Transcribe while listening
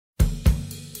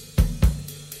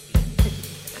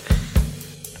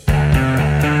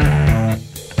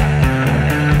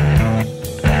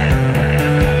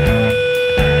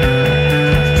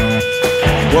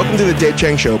to the Dave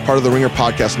Chang Show, part of the Ringer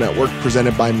Podcast Network,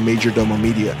 presented by Majordomo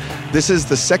Media. This is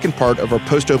the second part of our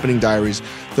post-opening diaries.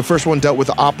 The first one dealt with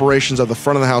the operations of the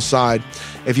front of the house side.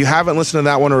 If you haven't listened to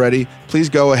that one already, please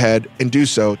go ahead and do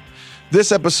so.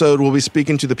 This episode, we'll be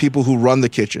speaking to the people who run the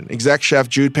kitchen, exec chef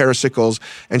Jude Perisickles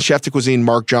and chef de cuisine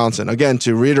Mark Johnson. Again,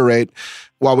 to reiterate,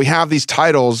 while we have these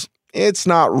titles, it's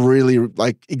not really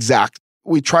like exact.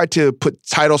 We try to put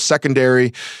title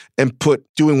secondary and put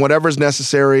doing whatever's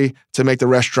necessary to make the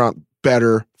restaurant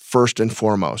better first and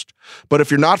foremost. But if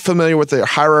you're not familiar with the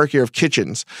hierarchy of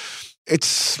kitchens,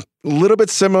 it's a little bit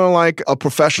similar like a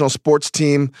professional sports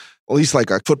team, at least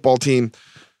like a football team.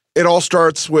 It all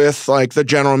starts with like the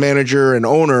general manager and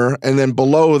owner, and then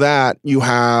below that you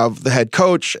have the head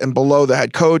coach, and below the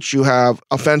head coach you have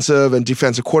offensive and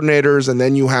defensive coordinators, and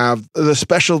then you have the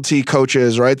specialty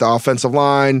coaches, right? The offensive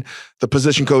line, the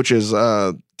position coaches,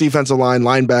 defensive line,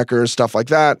 linebackers, stuff like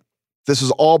that. This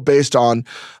is all based on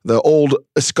the old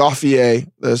Escoffier,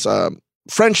 this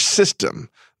French system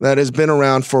that has been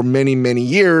around for many, many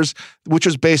years, which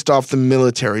was based off the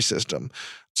military system.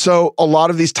 So a lot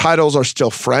of these titles are still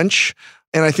French,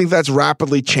 and I think that's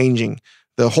rapidly changing.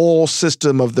 The whole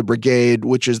system of the brigade,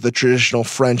 which is the traditional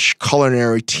French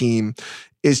culinary team,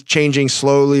 is changing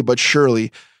slowly but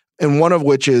surely, and one of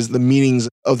which is the meanings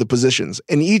of the positions.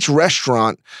 And each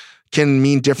restaurant can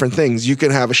mean different things. You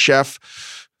can have a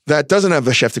chef that doesn't have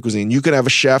a chef de cuisine. You can have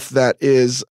a chef that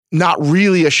is not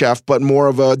really a chef, but more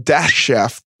of a desk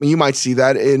chef. You might see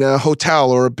that in a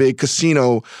hotel or a big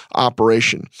casino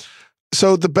operation.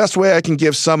 So the best way I can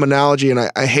give some analogy, and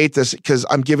I hate this because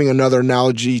I'm giving another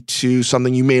analogy to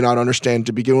something you may not understand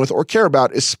to begin with or care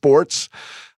about, is sports.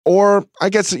 Or I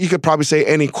guess you could probably say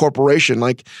any corporation.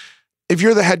 Like if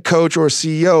you're the head coach or a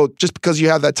CEO, just because you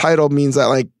have that title means that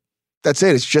like, that's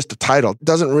it. It's just a title. It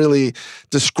doesn't really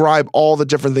describe all the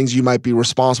different things you might be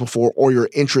responsible for or your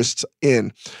interests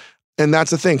in. And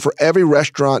that's the thing. For every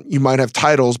restaurant, you might have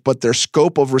titles, but their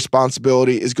scope of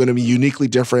responsibility is going to be uniquely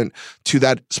different to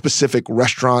that specific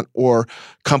restaurant or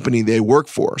company they work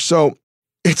for. So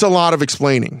it's a lot of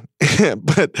explaining.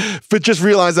 but just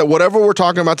realize that whatever we're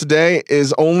talking about today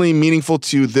is only meaningful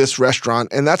to this restaurant,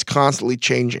 and that's constantly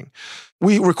changing.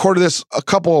 We recorded this a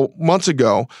couple months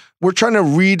ago. We're trying to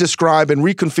redescribe and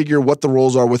reconfigure what the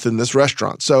roles are within this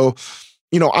restaurant. So,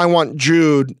 I want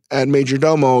Jude at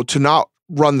Majordomo to not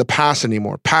run the pass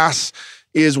anymore. Pass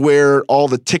is where all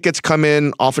the tickets come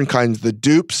in, oftentimes the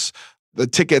dupes, the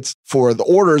tickets for the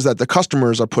orders that the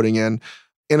customers are putting in.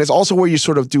 And it's also where you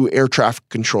sort of do air traffic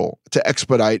control to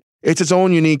expedite. It's its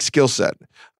own unique skill set.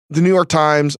 The New York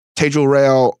Times, Tejul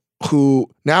Rail, who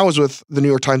now is with the New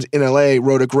York Times in LA,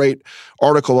 wrote a great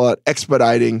article about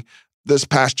expediting this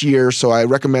past year. So I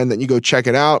recommend that you go check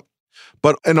it out.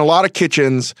 But in a lot of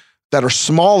kitchens that are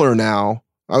smaller now,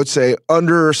 I would say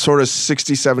under sort of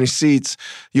 60, 70 seats,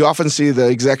 you often see the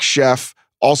exec chef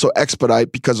also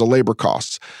expedite because of labor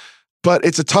costs. But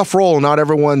it's a tough role. Not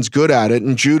everyone's good at it.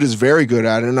 And Jude is very good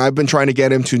at it. And I've been trying to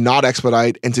get him to not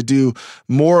expedite and to do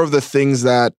more of the things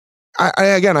that, I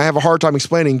have a hard time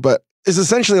explaining, but it's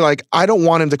essentially like, I don't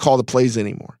want him to call the plays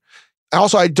anymore.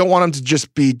 Also, I don't want him to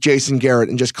just be Jason Garrett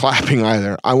and just clapping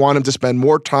either. I want him to spend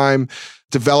more time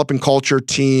developing culture,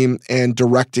 team, and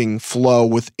directing flow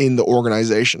within the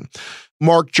organization.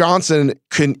 Mark Johnson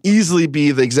can easily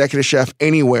be the executive chef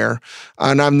anywhere,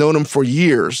 and I've known him for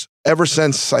years. Ever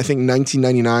since, I think,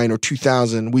 1999 or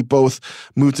 2000, we both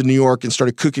moved to New York and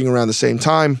started cooking around the same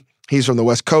time. He's from the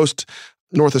West Coast,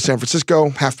 north of San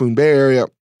Francisco, Half Moon Bay area,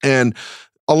 and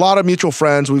a lot of mutual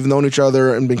friends. We've known each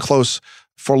other and been close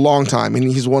for a long time, and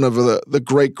he's one of the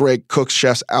great, great cooks,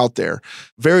 chefs out there.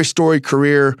 Very storied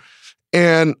career.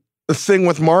 And the thing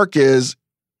with Mark is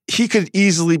he could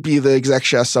easily be the exec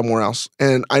chef somewhere else.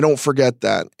 And I don't forget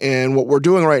that. And what we're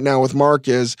doing right now with Mark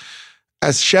is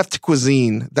as chef de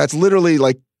cuisine, that's literally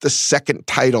like the second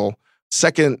title,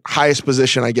 second highest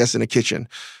position, I guess, in a kitchen.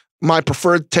 My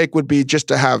preferred take would be just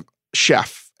to have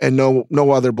chef and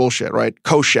no other bullshit, right?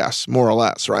 Co-chefs, more or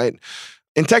less, right?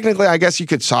 And technically, I guess you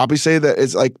could probably say that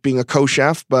it's like being a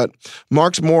co-chef, but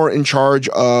Mark's more in charge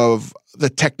of the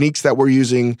techniques that we're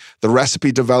using, the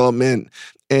recipe development,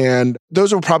 and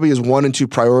those are probably his 1 and 2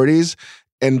 priorities,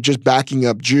 and just backing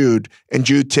up Jude, and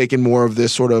Jude taking more of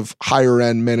this sort of higher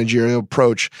end managerial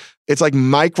approach. It's like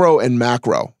micro and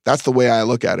macro. That's the way I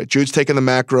look at it. Jude's taking the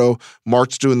macro,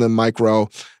 Mark's doing the micro,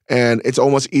 and it's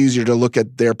almost easier to look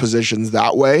at their positions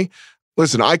that way.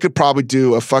 Listen, I could probably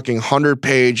do a fucking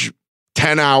 100-page,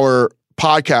 10-hour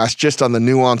podcast just on the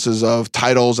nuances of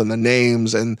titles and the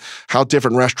names and how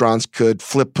different restaurants could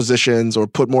flip positions or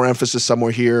put more emphasis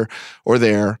somewhere here or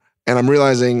there. and I'm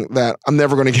realizing that I'm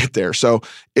never going to get there. So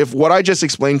if what I just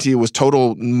explained to you was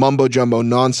total mumbo jumbo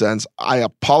nonsense, I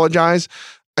apologize.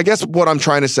 I guess what I'm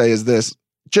trying to say is this: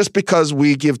 just because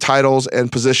we give titles and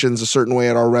positions a certain way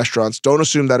at our restaurants, don't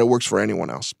assume that it works for anyone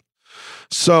else.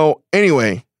 So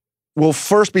anyway, we'll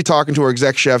first be talking to our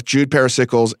exec chef, Jude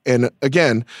Parasickles. And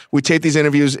again, we taped these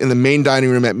interviews in the main dining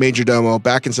room at Majordomo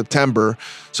back in September.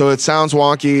 So it sounds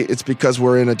wonky. It's because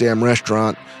we're in a damn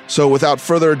restaurant. So without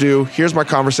further ado, here's my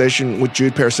conversation with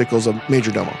Jude Parasickles of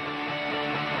Majordomo.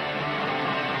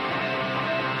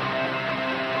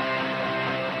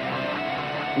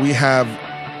 We have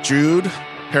Jude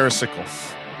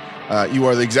Parasickles. You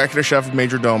are the executive chef of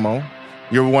Majordomo.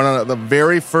 You're one of the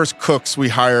very first cooks we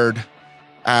hired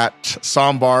at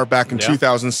Sambar back in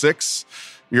 2006.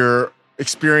 Your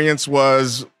experience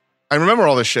was, I remember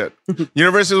all this shit.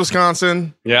 University of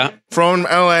Wisconsin. Yeah. From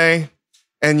LA.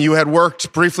 And you had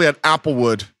worked briefly at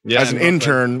Applewood as an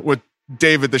intern with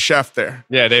David, the chef there.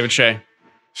 Yeah, David Shea.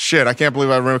 Shit, I can't believe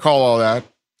I recall all that.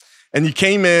 And you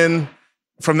came in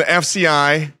from the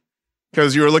FCI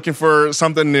because you were looking for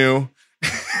something new.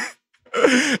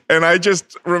 And I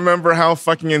just remember how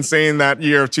fucking insane that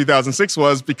year of 2006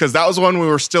 was, because that was when we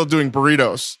were still doing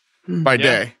burritos by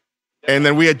day. And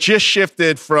then we had just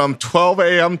shifted from 12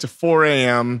 a.m. to 4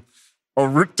 a.m.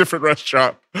 a different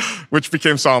restaurant, which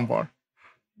became Sambar.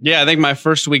 Yeah, I think my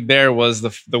first week there was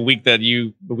the week that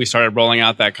we started rolling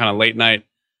out that kind of late night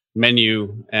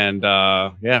menu. And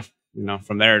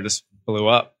from there it just blew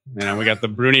up. We got the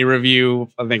Bruni review,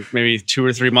 I think maybe 2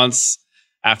 or 3 months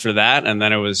after that. And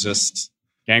then it was just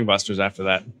gangbusters after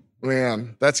that.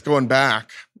 Man, that's going back.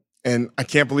 And I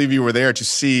can't believe you were there to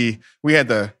see. We had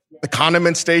the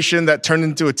condiment station that turned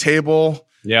into a table.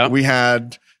 Yeah. We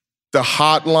had the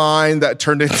hotline that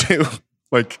turned into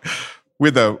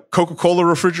with a Coca-Cola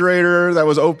refrigerator that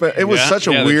was open. It was such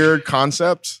a weird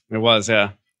concept. It was,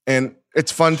 yeah. And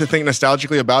it's fun to think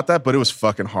nostalgically about that, but it was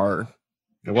fucking hard.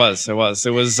 It was. There was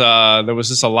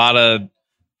just a lot of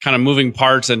kind of moving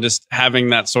parts and just having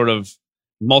that sort of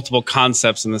multiple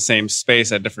concepts in the same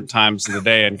space at different times of the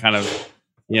day, and kind of,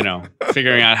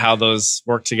 figuring out how those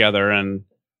work together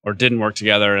or didn't work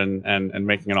together and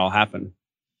making it all happen.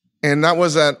 And that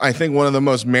was I think one of the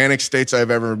most manic states I've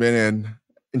ever been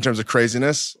in terms of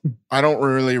craziness. I don't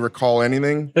really recall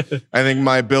anything. I think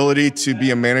my ability to be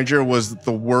a manager was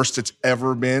the worst it's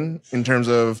ever been in terms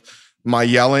of my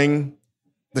yelling,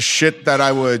 the shit that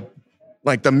I would,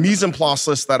 the mise en place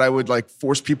list that I would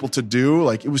force people to do.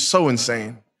 It was so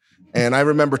insane. And I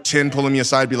remember Tin pulling me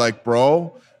aside, be like,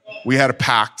 bro, we had a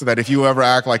pact that if you ever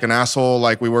act like an asshole,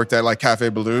 we worked at Cafe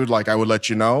Balud, I would let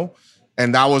you know.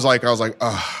 And that was I was like,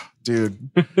 oh, dude,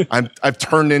 I've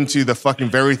turned into the fucking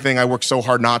very thing I worked so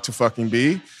hard not to fucking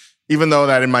be. Even though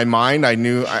that in my mind, I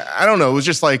knew, I don't know. It was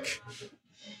just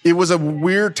it was a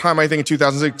weird time, I think, in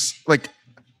 2006.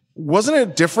 Wasn't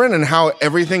it different in how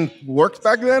everything worked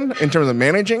back then in terms of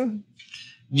managing?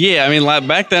 Yeah,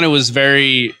 back then it was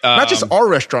very... not just our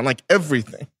restaurant,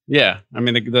 everything. Yeah,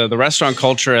 the restaurant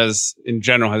culture in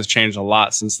general has changed a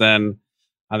lot since then.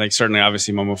 I think certainly,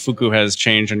 obviously, Momofuku has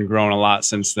changed and grown a lot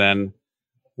since then.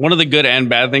 One of the good and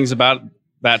bad things about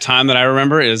that time that I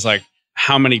remember is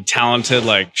how many talented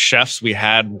chefs we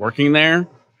had working there.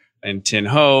 And Tin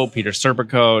Ho, Peter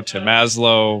Serpico, Tim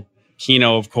Maslow,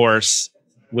 Kino, of course,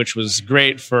 which was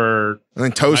great for... And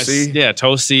then Tosi.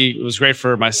 Tosi. It was great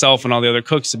for myself and all the other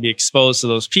cooks to be exposed to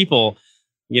those people,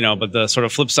 but the sort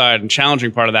of flip side and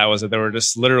challenging part of that was that there were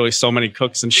just literally so many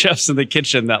cooks and chefs in the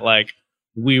kitchen that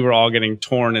we were all getting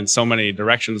torn in so many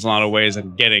directions in a lot of ways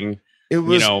and getting, it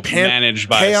was managed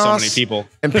by so many people.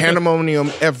 And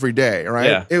pandemonium every day, right?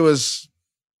 Yeah. It was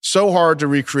so hard to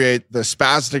recreate the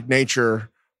spastic nature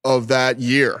of that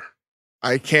year.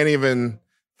 I can't even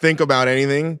think about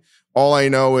anything. All I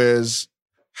know is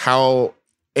how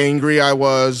angry I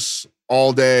was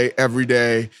all day, every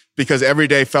day, because every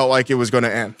day felt like it was going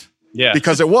to end. Yeah.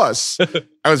 Because it was.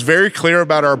 I was very clear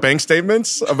about our bank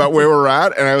statements, about where we're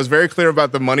at, and I was very clear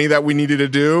about the money that we needed to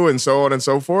do, and so on and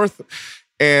so forth.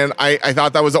 And I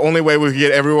thought that was the only way we could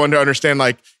get everyone to understand,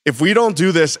 if we don't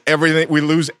do this, we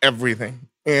lose everything.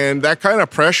 And that kind of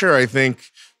pressure, I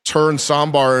think, turned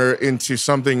Sambar into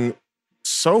something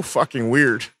so fucking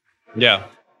weird. Yeah.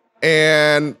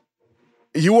 And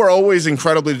you were always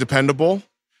incredibly dependable.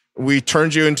 We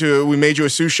made you a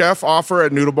sous chef offer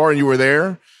at Noodle Bar, and you were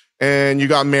there, and you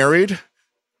got married,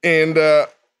 and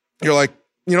you're like,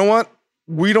 you know what?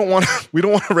 We don't want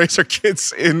to raise our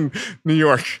kids in New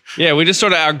York. Yeah, we just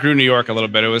sort of outgrew New York a little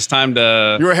bit. It was time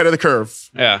to... You were ahead of the curve.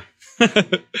 Yeah.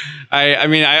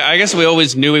 I guess we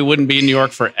always knew we wouldn't be in New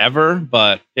York forever,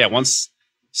 but yeah, once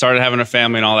started having a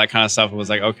family and all that kind of stuff, it was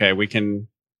like, okay,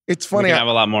 it's funny. We can have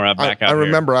a lot more back out I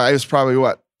remember here. I was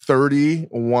probably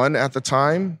 31 at the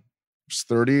time. It was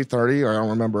 30, I don't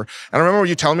remember. And I remember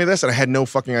you telling me this and I had no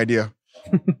fucking idea.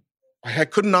 I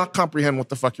could not comprehend what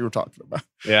the fuck you were talking about.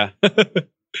 Yeah.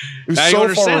 Now you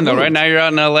understand though, right? Now you're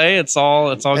out in LA. It's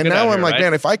all and good. Now I'm like, right?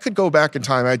 man, if I could go back in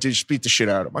time, I'd just beat the shit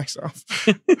out of myself.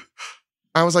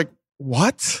 I was like,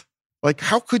 what? Like,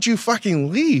 how could you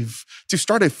fucking leave to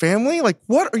start a family? Like,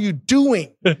 what are you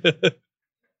doing?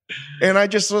 And I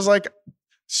just was like,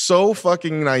 so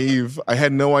fucking naive. I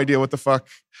had no idea what the fuck.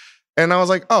 And I was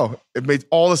like, oh, it made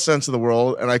all the sense of the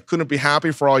world. And I couldn't be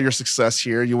happy for all your success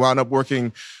here. You wound up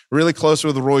working really close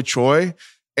with Roy Choi.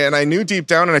 And I knew deep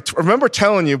down, and I remember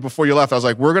telling you before you left, I was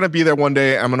like, we're going to be there one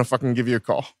day. I'm going to fucking give you a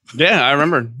call. Yeah, I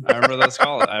remember those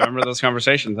calls. I remember those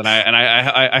conversations, and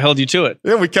I held you to it.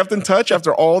 Yeah, we kept in touch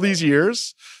after all these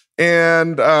years.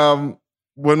 And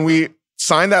when we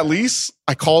signed that lease,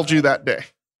 I called you that day.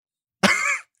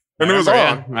 And it was on.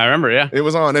 Yeah. I remember, yeah. It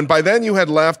was on. And by then you had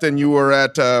left and you were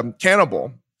at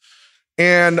Cannibal.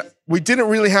 And we didn't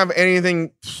really have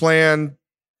anything planned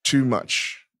too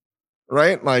much.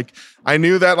 Right? Like, I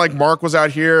knew that like Mark was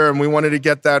out here and we wanted to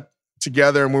get that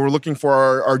together, and we were looking for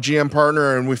our GM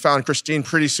partner, and we found Christine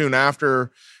pretty soon after,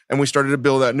 and we started to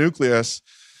build that nucleus.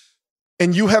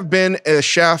 And you have been a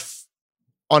chef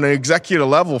on an executive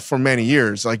level for many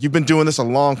years. Like, you've been doing this a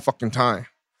long fucking time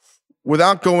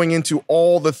without going into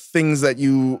all the things that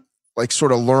you like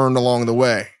sort of learned along the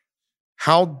way.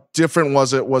 How different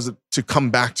was it to come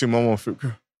back to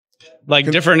Momofuku?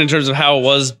 Like, different in terms of how it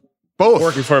was both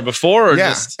working for it before, or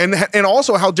just and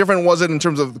also how different was it in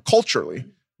terms of culturally,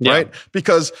 right?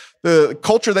 Because the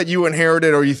culture that you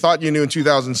inherited or you thought you knew in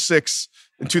 2006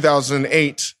 and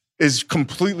 2008 is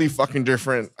completely fucking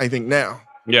different, I think, now.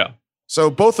 Yeah.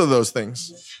 So both of those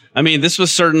things. I mean, this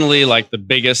was certainly like the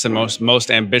biggest and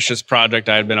most ambitious project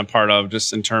I had been a part of,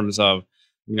 just in terms of,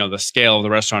 you know, the scale of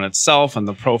the restaurant itself and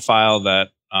the profile that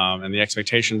and the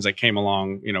expectations that came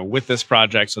along, you know, with this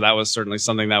project. So that was certainly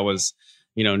something that was,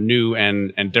 you know, new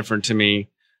and different to me.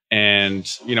 And,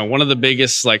 you know, one of the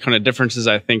biggest like kind of differences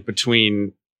I think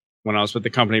between when I was with the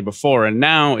company before and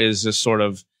now is just sort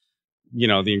of, you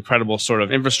know, the incredible sort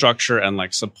of infrastructure and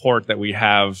like support that we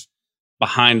have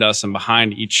behind us and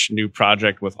behind each new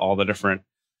project, with all the different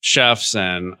chefs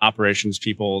and operations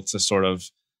people to sort of,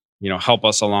 you know, help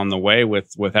us along the way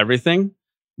with everything.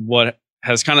 What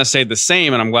has kind of stayed the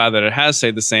same, and I'm glad that it has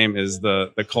stayed the same, is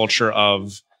the culture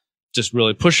of just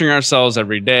really pushing ourselves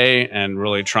every day and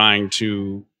really trying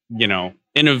to, you know,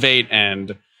 innovate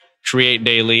and create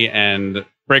daily and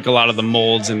break a lot of the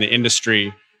molds in the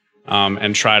industry,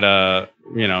 and try to,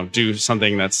 you know, do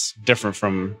something that's different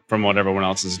from what everyone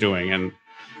else is doing. And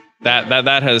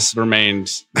that has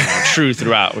remained, you know, true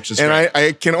throughout, which is and great.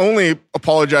 I can only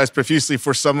apologize profusely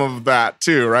for some of that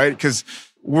too, right? Because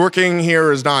working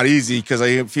here is not easy, because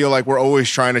I feel like we're always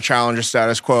trying to challenge a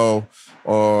status quo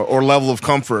or level of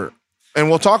comfort. And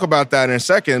we'll talk about that in a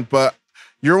second, but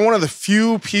you're one of the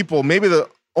few people, maybe the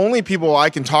only people I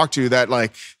can talk to that,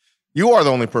 like, you are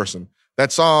the only person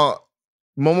that saw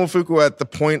Momofuku at the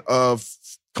point of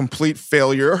complete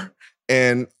failure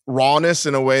and rawness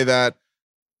in a way that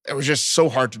it was just so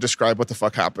hard to describe what the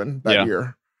fuck happened that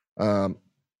year.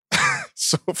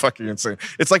 So fucking insane.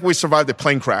 It's like we survived a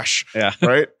plane crash,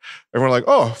 right? And we're like,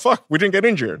 oh, fuck, we didn't get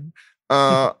injured.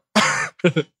 And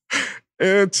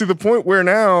to the point where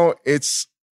now it's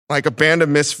like a band of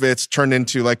misfits turned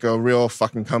into like a real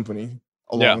fucking company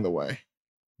along the way.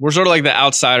 We're sort of like the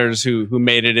outsiders who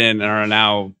made it in and are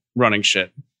now running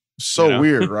shit. So, you know?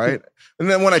 Weird, right? And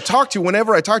then whenever I talk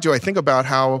to you, I think about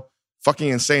how fucking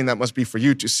insane that must be for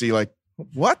you to see, like,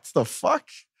 what the fuck?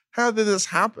 How did this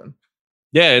happen?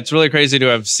 Yeah, it's really crazy to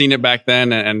have seen it back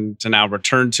then and to now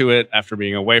return to it after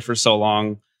being away for so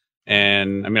long.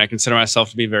 And I mean, I consider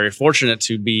myself to be very fortunate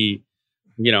to be,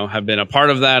 you know, have been a part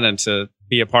of that and to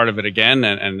be a part of it again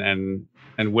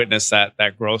and witness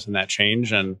that growth and that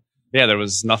change. And yeah, there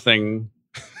was nothing,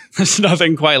 there's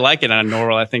nothing quite like it, and nor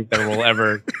will I think there will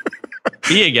ever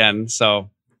be again. So,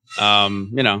 you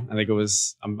know, I think it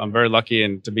was, I'm very lucky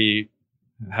and to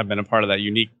have been a part of that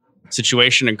unique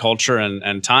situation and culture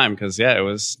and time, because yeah, it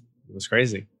was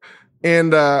crazy.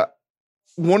 And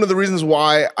one of the reasons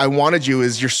why I wanted you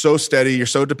is you're so steady, you're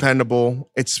so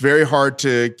dependable. It's very hard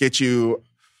to get you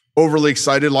overly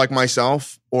excited like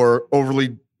myself or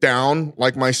overly down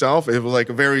like myself. It was like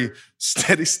a very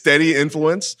steady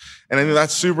influence. And I think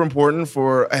that's super important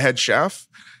for a head chef.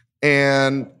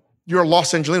 And you're a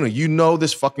Los Angelino. You know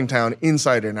this fucking town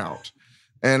inside and out.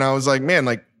 And I was like, man,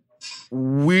 like,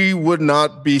 we would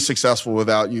not be successful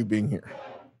without you being here.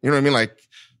 You know what I mean? Like,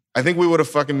 I think we would have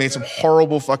fucking made some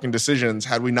horrible fucking decisions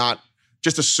had we not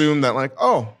just assumed that like,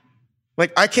 oh,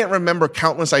 like I can't remember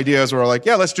countless ideas where like,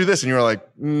 yeah, let's do this. And you're like,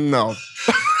 no.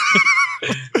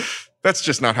 That's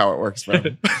just not how it works,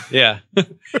 man. Yeah.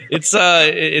 It's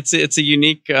a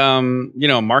unique,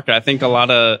 market. I think a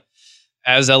lot of,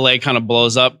 as LA kind of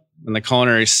blows up in the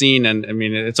culinary scene, and I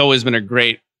mean, it's always been a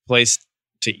great place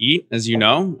to eat, as you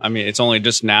know. I mean, it's only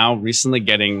just now recently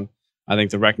getting, I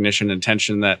think, the recognition and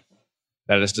attention that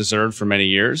it's deserved for many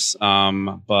years.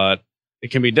 But it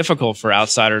can be difficult for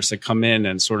outsiders to come in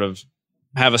and sort of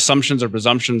have assumptions or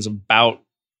presumptions about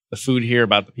the food here,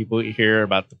 about the people here,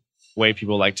 about the way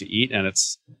people like to eat. And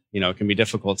it's, it can be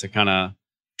difficult to kind of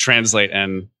translate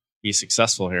and be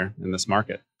successful here in this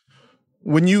market.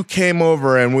 When you came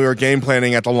over and we were game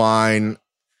planning at the line,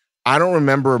 I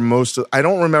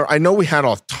know we had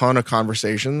a ton of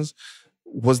conversations.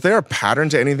 Was there a pattern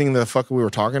to anything the fuck we were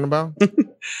talking about?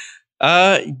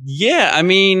 Yeah. I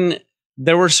mean,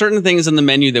 there were certain things in the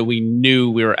menu that we knew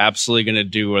we were absolutely going to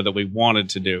do or that we wanted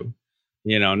to do.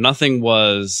 Nothing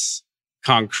was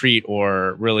concrete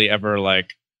or really ever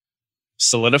like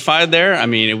solidified there. I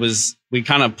mean, we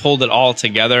kind of pulled it all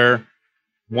together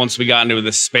once we got into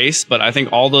this space. But I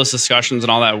think all those discussions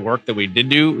and all that work that we did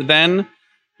do then,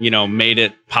 made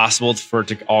it possible for it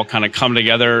to all kind of come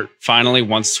together finally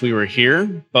once we were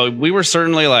here. But we were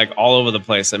certainly like all over the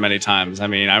place at many times. I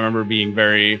mean, I remember being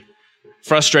very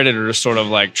frustrated or just sort of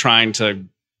like trying to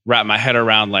wrap my head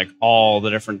around like all the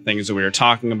different things that we were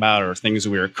talking about or things that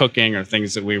we were cooking or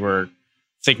things that we were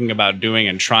thinking about doing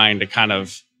and trying to kind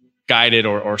of guide it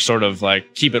or sort of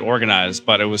like keep it organized.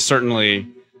 But it was certainly,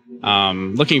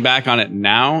 looking back on it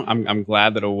now, I'm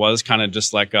glad that it was kind of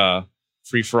just like a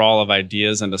free for all of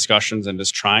ideas and discussions and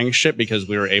just trying shit because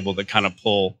we were able to kind of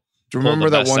pull. Do you remember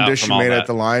that one dish you made at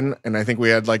the line? And I think we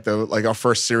had like our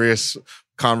first serious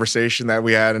conversation that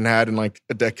we had in like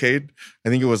a decade. I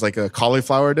think it was like a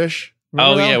cauliflower dish.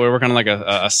 Remember that? Yeah, we were kind of like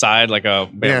a side, like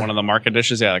one of the market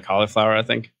dishes. Yeah, the cauliflower, I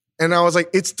think. And I was like,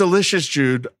 it's delicious,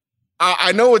 Jude.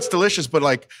 I know it's delicious, but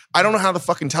like, I don't know how to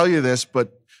fucking tell you this,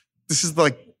 but this is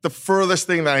like the furthest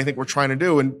thing that I think we're trying to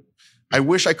do. And I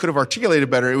wish I could have articulated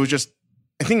better. It was just,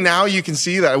 I think now you can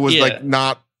see that it was like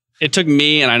not. It took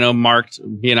me, and I know Mark,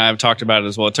 he and I have talked about it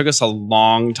as well. It took us a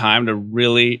long time to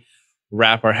really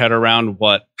wrap our head around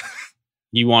what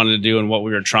you wanted to do and what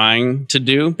we were trying to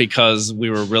do, because we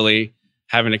were really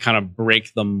having to kind of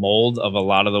break the mold of a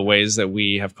lot of the ways that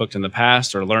we have cooked in the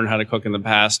past or learned how to cook in the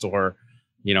past or,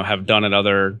 have done at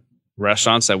other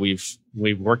restaurants that we've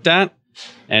worked at.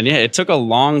 And yeah, it took a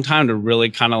long time to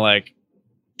really kind of like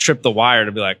trip the wire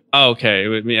to be like, oh, okay. I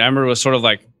remember it was sort of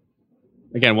like,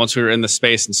 again, once we were in the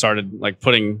space and started like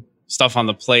putting stuff on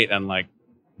the plate and like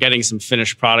getting some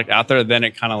finished product out there, then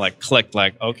it kind of like clicked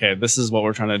like, okay, this is what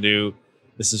we're trying to do.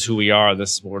 This is who we are.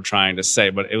 This is what we're trying to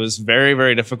say. But it was very,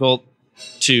 very difficult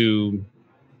to,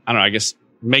 I don't know, I guess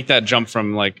make that jump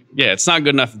from like, yeah, it's not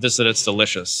good enough just that it's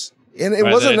delicious. And it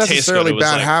wasn't necessarily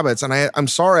bad habits. And I'm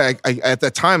sorry, I at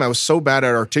that time I was so bad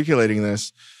at articulating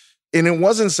this. And it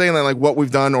wasn't saying that like what we've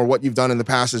done or what you've done in the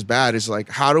past is bad. It's like,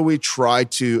 how do we try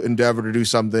to endeavor to do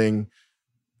something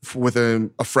with a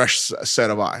fresh set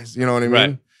of eyes? You know what I mean?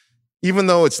 Right. Even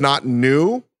though it's not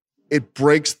new, it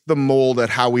breaks the mold at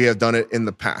how we have done it in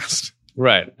the past.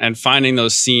 Right. And finding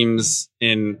those seams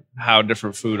in how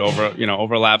different food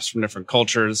overlaps from different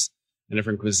cultures and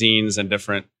different cuisines and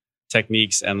different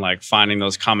techniques, and like finding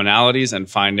those commonalities and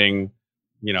finding,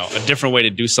 a different way to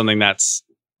do something that's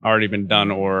already been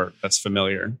done or that's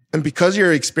familiar. And because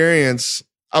your experience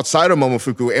outside of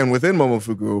Momofuku and within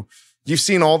Momofuku, you've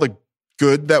seen all the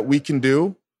good that we can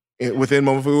do within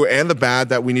Momofuku and the bad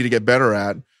that we need to get better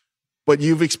at. But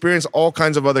you've experienced all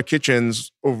kinds of other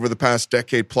kitchens over the past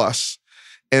decade plus.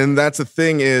 And that's the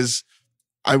thing is,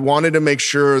 I wanted to make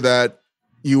sure that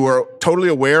you are totally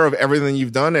aware of everything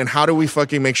you've done and how do we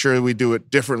fucking make sure we do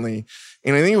it differently.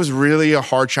 And I think it was really a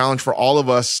hard challenge for all of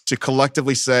us to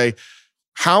collectively say,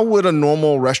 how would a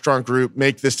normal restaurant group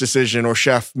make this decision or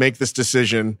chef make this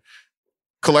decision?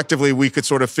 Collectively, we could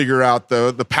sort of figure out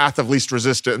the path of least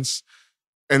resistance.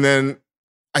 And then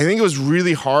I think it was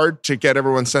really hard to get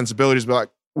everyone's sensibilities, but like,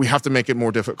 we have to make it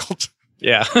more difficult.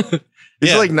 Yeah.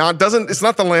 It's not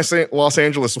the Los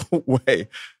Angeles way.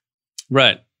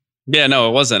 Right. Yeah, no,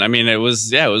 it wasn't. I mean, it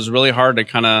was really hard to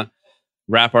kind of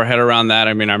wrap our head around that.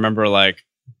 I mean, I remember like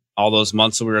all those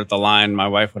months that we were at the line, my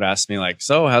wife would ask me like,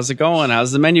 so how's it going?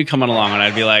 How's the menu coming along? And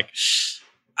I'd be like,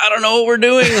 I don't know what we're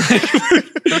doing.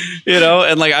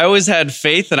 And like, I always had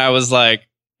faith and I was like,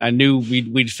 I knew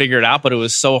we'd figure it out, but it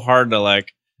was so hard to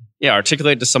like,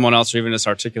 articulate to someone else or even just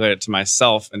articulate it to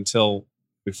myself until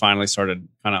we finally started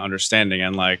kind of understanding.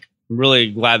 And like, I'm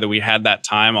really glad that we had that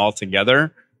time all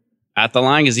together at the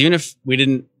line, because even if we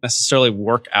didn't necessarily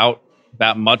work out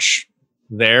that much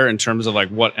there in terms of like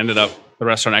what ended up the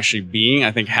restaurant actually being,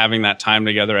 I think having that time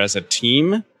together as a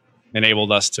team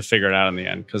enabled us to figure it out in the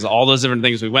end, because all those different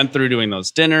things we went through doing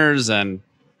those dinners and,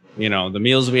 you know, the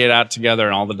meals we ate out together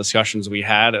and all the discussions we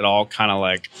had, it all kind of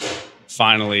like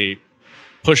finally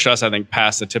pushed us, I think,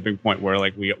 past the tipping point where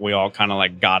like we all kind of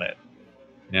like got it,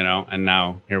 you know, and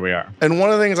now here we are. And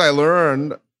one of the things I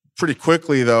learned pretty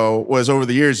quickly though was over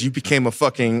the years, you became a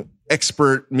fucking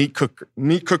expert meat cook.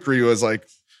 Meat cookery was like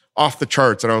off the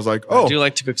charts. And I was like, oh, I do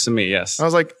like to cook some meat. Yes. I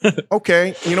was like,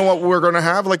 okay, you know what we're going to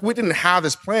have? Like, we didn't have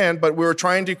this plan, but we were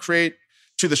trying to create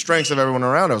to the strengths of everyone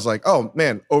around. I was like, oh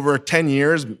man, over 10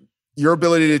 years, your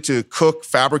ability to cook,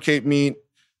 fabricate meat,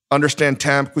 understand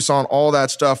temp, cuisson, all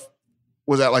that stuff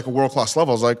was at like a world-class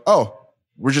level. I was like, oh,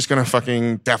 we're just going to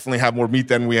fucking definitely have more meat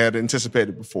than we had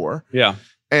anticipated before. Yeah.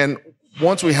 And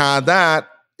once we had that,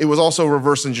 it was also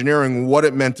reverse engineering what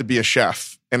it meant to be a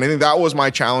chef. And I think that was my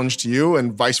challenge to you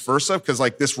and vice versa. Because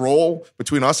like this role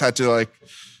between us had to like,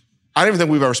 I don't even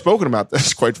think we've ever spoken about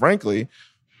this, quite frankly.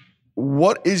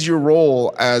 What is your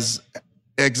role as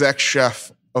exec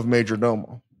chef of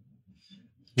Majordomo?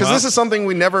 Because this is something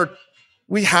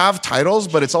we have titles,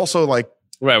 but it's also like.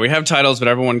 Right. We have titles, but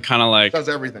everyone kind of like. Does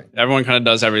everything. Everyone kind of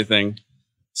does everything.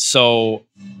 So,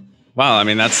 wow. I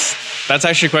mean, that's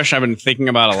actually a question I've been thinking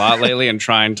about a lot lately and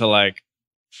trying to like,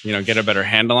 you know, get a better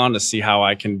handle on to see how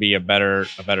I can be a better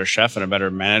chef and a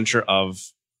better manager of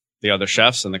the other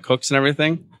chefs and the cooks and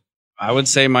everything. I would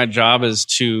say my job is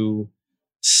to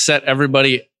set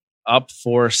everybody up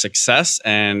for success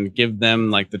and give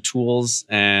them like the tools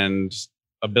and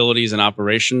abilities and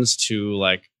operations to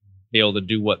like be able to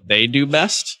do what they do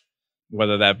best,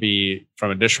 whether that be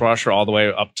from a dishwasher all the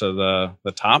way up to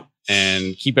the top,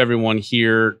 and keep everyone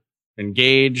here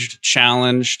engaged,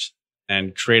 challenged,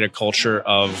 and create a culture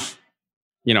of,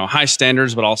 you know, high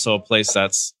standards, but also a place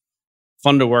that's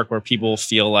fun to work, where people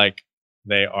feel like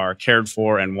they are cared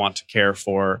for and want to care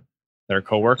for their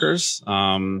coworkers.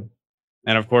 And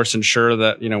of course, ensure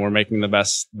that, you know, we're making the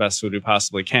best food we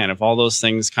possibly can. If all those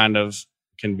things kind of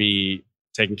can be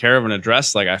taken care of and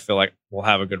addressed, like I feel like we'll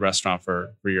have a good restaurant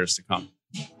for years to come.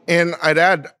 And I'd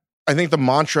add, I think the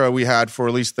mantra we had for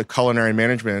at least the culinary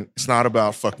management, it's not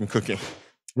about fucking cooking.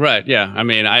 Right. Yeah. I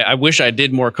mean, I wish I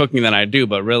did more cooking than I do,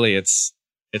 but really it's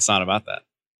not about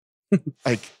that.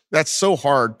 Like, that's so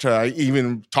hard to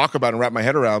even talk about and wrap my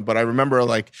head around. But I remember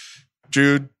like,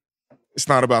 dude, it's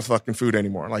not about fucking food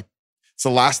anymore. Like, it's the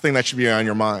last thing that should be on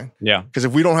your mind. Yeah. Because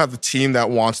if we don't have the team that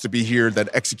wants to be here, that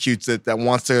executes it, that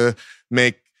wants to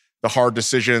make the hard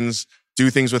decisions, do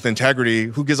things with integrity,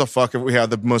 who gives a fuck if we have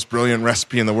the most brilliant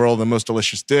recipe in the world, the most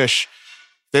delicious dish?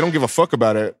 They don't give a fuck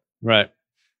about it. Right.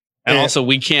 And also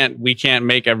we can't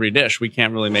make every dish. We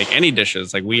can't really make any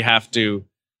dishes. Like, we have to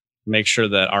make sure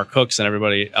that our cooks and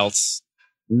everybody else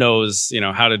knows, you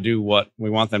know, how to do what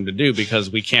we want them to do, because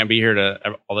we can't be here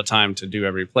all the time to do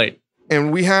every plate.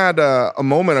 And we had a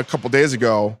moment a couple days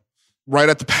ago, right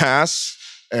at the pass,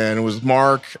 and it was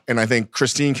Mark, and I think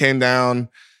Christine came down,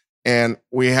 and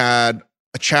we had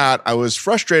a chat. I was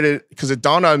frustrated because it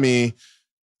dawned on me,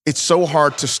 it's so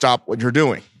hard to stop what you're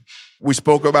doing. We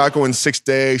spoke about going 6th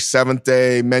day, 7th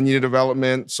day, menu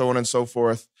development, so on and so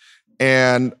forth.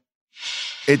 And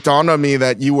it dawned on me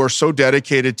that you were so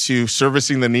dedicated to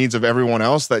servicing the needs of everyone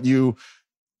else that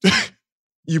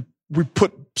we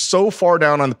put so far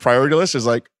down on the priority list is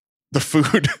like the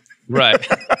food. Right.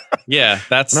 Yeah.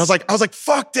 And I was like,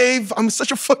 fuck, Dave, I'm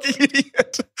such a fucking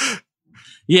idiot.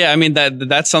 Yeah. I mean,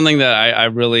 that's something that I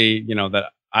really, you know, that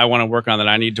I want to work on, that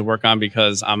I need to work on,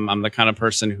 because I'm the kind of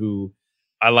person who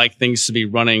I like things to be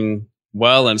running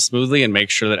well and smoothly, and make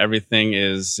sure that everything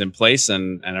is in place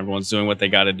and everyone's doing what they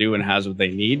got to do and has what they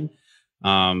need,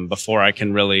 before I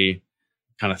can really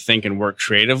kind of think and work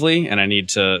creatively. And I need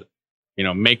to, you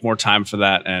know, make more time for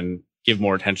that and give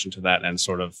more attention to that, and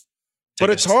sort of. But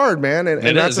it's hard, man.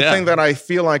 And that's the thing that I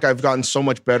feel like I've gotten so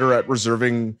much better at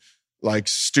reserving like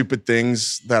stupid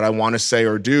things that I want to say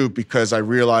or do, because I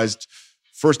realized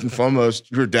first and foremost,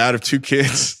 you're a dad of 2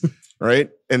 kids, right?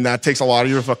 And that takes a lot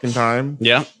of your fucking time.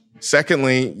 Yeah.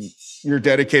 Secondly, you're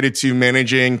dedicated to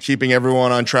managing, keeping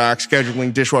everyone on track,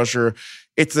 scheduling, dishwasher.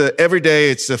 Every day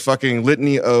it's a fucking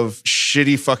litany of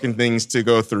shitty fucking things to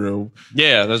go through.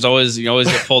 Yeah, you always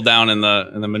get pulled down in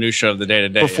the minutia of the day to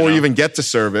day before you even get to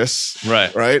service.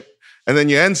 Right. And then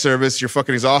you end service, you're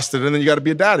fucking exhausted, and then you got to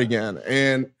be a dad again.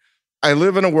 And I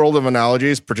live in a world of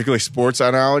analogies, particularly sports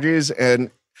analogies.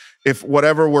 And if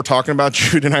whatever we're talking about,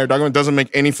 Jude and I are talking about, doesn't make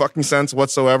any fucking sense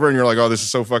whatsoever, and you're like, oh, this is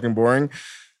so fucking boring,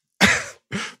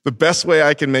 The best way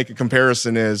I can make a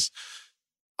comparison is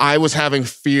I was having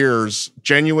fears,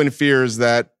 genuine fears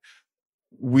that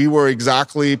we were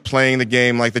exactly playing the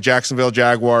game like the Jacksonville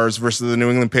Jaguars versus the New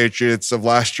England Patriots of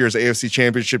last year's AFC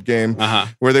Championship game,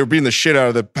 where they were beating the shit out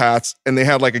of the Pats, and they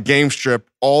had like a game strip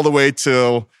all the way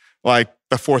till like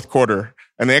the fourth quarter,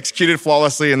 and they executed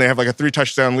flawlessly, and they have like a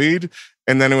 3-touchdown lead,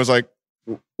 and then it was like,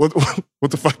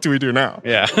 what the fuck do we do now?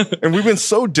 Yeah. And we've been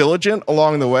so diligent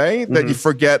along the way that you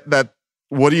forget that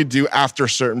what do you do after a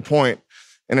certain point?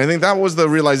 And I think that was the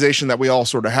realization that we all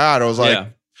sort of had. I was like,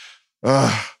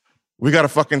 we got to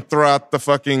fucking throw out the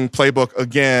fucking playbook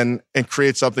again and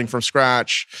create something from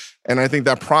scratch. And I think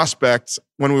that prospect,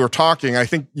 when we were talking, I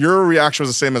think your reaction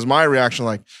was the same as my reaction.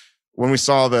 Like when we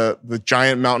saw the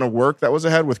giant mountain of work that was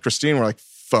ahead with Christine, we're like,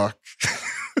 fuck.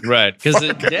 Right. Because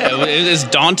it is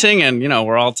daunting, and,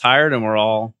 we're all tired and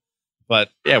but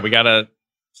we got to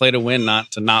play to win,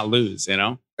 not to not lose,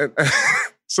 And,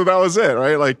 so that was it,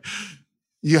 right? Like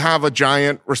you have a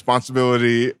giant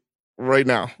responsibility right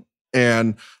now,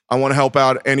 and I want to help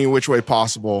out any which way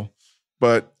possible,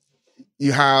 but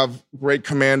you have great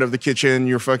command of the kitchen.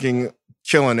 You're fucking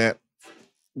killing it.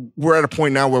 We're at a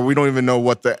point now where we don't even know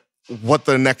what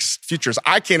the next future is.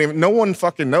 No one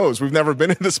fucking knows. We've never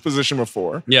been in this position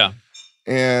before. Yeah.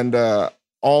 And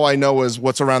all I know is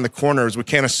what's around the corners. We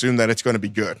can't assume that it's going to be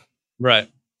good. Right.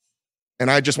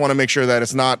 And I just want to make sure that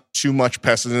it's not too much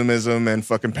pessimism and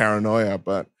fucking paranoia,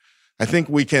 but I think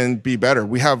we can be better.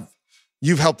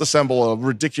 You've helped assemble a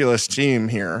ridiculous team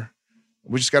here.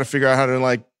 We just got to figure out how to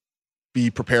like be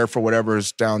prepared for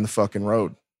whatever's down the fucking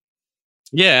road.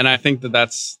 Yeah. And I think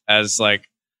that's as like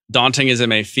daunting as it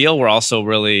may feel, we're also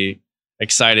really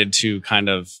excited to kind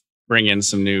of bring in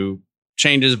some new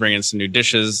changes, bring in some new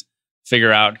dishes,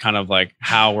 figure out kind of like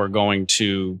how we're going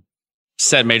to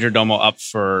set Majordomo up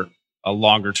for a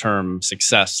longer term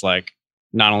success, like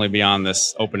not only beyond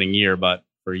this opening year, but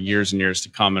for years and years to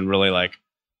come, and really like,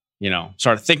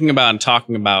 start thinking about and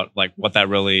talking about like what that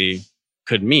really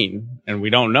could mean. And we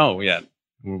don't know yet.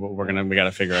 We got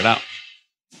to figure it out.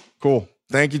 Cool.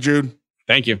 Thank you, Jude.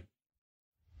 Thank you.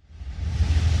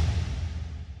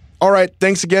 All right.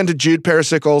 Thanks again to Jude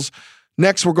Parasicles.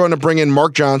 Next, we're going to bring in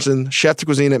Mark Johnson, chef de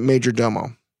cuisine at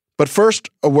Majordomo. But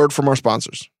first, a word from our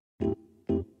sponsors.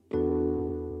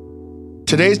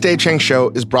 Today's Dave Chang Show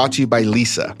is brought to you by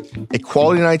Lisa. A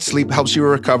quality night's sleep helps you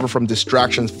recover from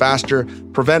distractions faster,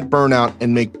 prevent burnout,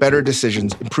 and make better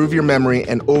decisions, improve your memory,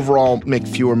 and overall make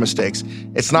fewer mistakes.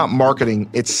 It's not marketing,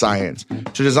 it's science.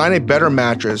 To design a better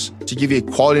mattress to give you a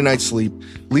quality night's sleep,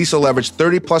 Lisa leveraged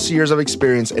 30 plus years of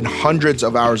experience and hundreds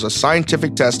of hours of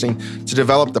scientific testing to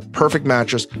develop the perfect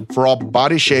mattress for all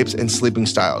body shapes and sleeping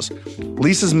styles.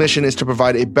 Lisa's mission is to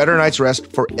provide a better night's rest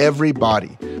for every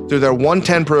body. Through their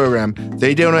 110 program,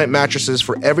 they donate mattresses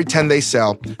for every 10 they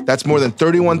sell. That's more than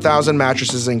 31,000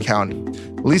 mattresses and counting.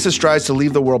 Lisa strives to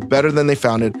leave the world better than they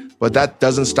found it, but that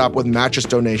doesn't stop with mattress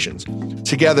donations.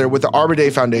 Together with the Arbor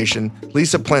Day Foundation,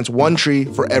 Lisa plants one tree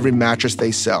for every mattress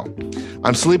they sell.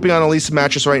 I'm sleeping on a Lisa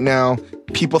mattress right now.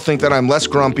 People think that I'm less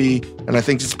grumpy, and I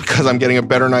think it's because I'm getting a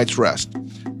better night's rest.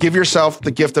 Give yourself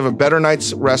the gift of a better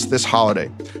night's rest this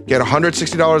holiday. Get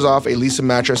 $160 off a Lisa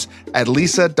mattress at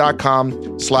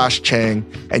lisa.com/Chang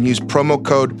and use promo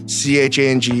code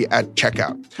CHANG at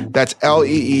checkout. That's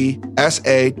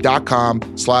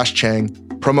LEESA.com/Chang,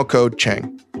 promo code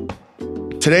Chang.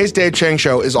 Today's Dave Chang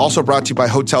Show is also brought to you by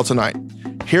Hotel Tonight.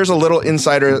 Here's a little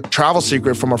insider travel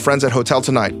secret from our friends at Hotel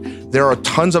Tonight. There are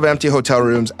tons of empty hotel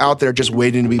rooms out there just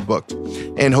waiting to be booked.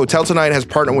 And Hotel Tonight has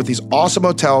partnered with these awesome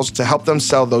hotels to help them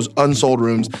sell those unsold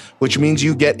rooms, which means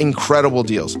you get incredible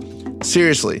deals.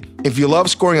 Seriously, if you love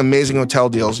scoring amazing hotel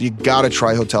deals, you gotta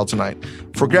try Hotel Tonight.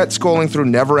 Forget scrolling through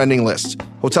never-ending lists.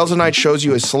 Hotel Tonight shows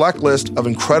you a select list of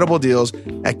incredible deals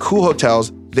at cool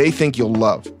hotels they think you'll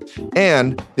love.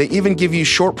 And they even give you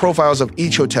short profiles of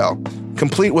each hotel,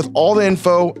 complete with all the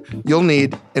info you'll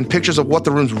need and pictures of what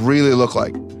the rooms really look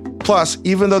like. Plus,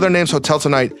 even though their name's Hotel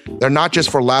Tonight, they're not just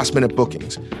for last-minute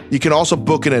bookings. You can also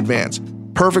book in advance.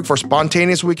 Perfect for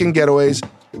spontaneous weekend getaways,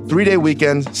 3-day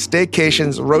weekends,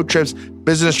 staycations, road trips,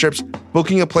 business trips,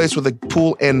 booking a place with a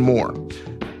pool, and more.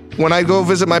 When I go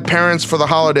visit my parents for the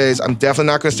holidays, I'm definitely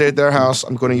not going to stay at their house.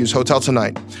 I'm going to use Hotel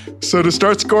Tonight. So to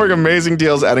start scoring amazing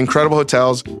deals at incredible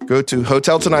hotels, go to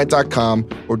hoteltonight.com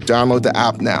or download the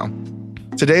app now.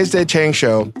 Today's Dave Chang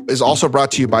Show is also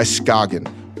brought to you by Skagen.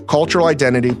 Cultural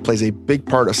identity plays a big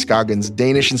part of Skagen's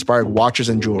Danish-inspired watches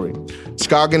and jewelry.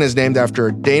 Skagen is named after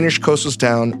a Danish coastal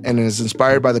town and is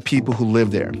inspired by the people who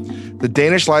live there. The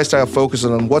Danish lifestyle focuses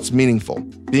on what's meaningful,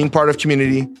 being part of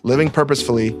community, living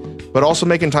purposefully, but also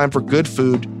making time for good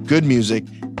food, good music,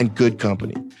 and good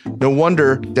company. No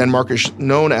wonder Denmark is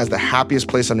known as the happiest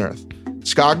place on earth.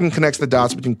 Skagen connects the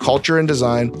dots between culture and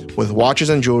design with watches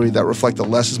and jewelry that reflect the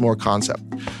less is more concept.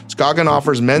 Skagen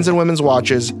offers men's and women's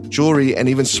watches, jewelry, and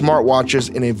even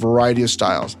smartwatches in a variety of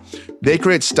styles. They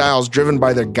create styles driven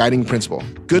by their guiding principle,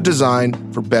 good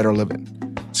design for better living.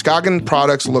 Skagen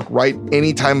products look right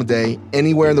any time of day,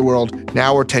 anywhere in the world,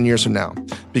 now or 10 years from now.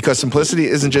 Because simplicity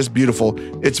isn't just beautiful,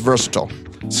 it's versatile.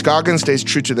 Skagen stays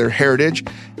true to their heritage,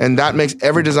 and that makes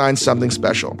every design something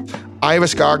special. I have a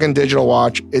Skagen digital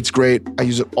watch. It's great. I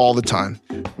use it all the time.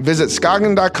 Visit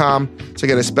Skagen.com to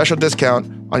get a special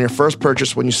discount on your first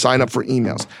purchase when you sign up for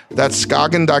emails. That's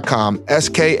Skagen.com,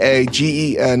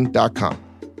 Skagen.com.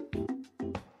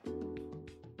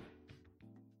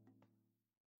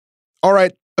 All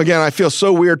right. Again, I feel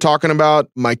so weird talking about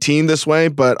my team this way,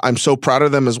 but I'm so proud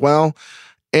of them as well.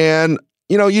 And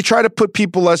you try to put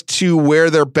people as to where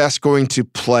they're best going to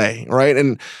play, right?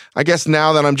 And I guess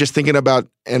now that I'm just thinking about,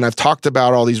 and I've talked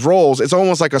about all these roles, it's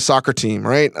almost like a soccer team,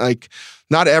 right? Like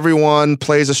not everyone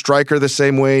plays a striker the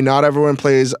same way. Not everyone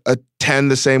plays a 10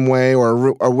 the same way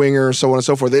or a winger, so on and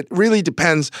so forth. It really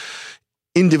depends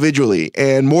individually,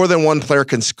 and more than one player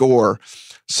can score.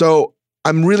 So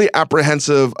I'm really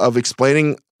apprehensive of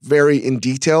explaining very in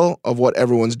detail of what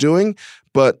everyone's doing,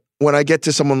 but when I get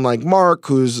to someone like Mark,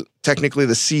 who's technically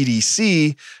the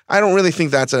CDC, I don't really think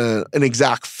that's an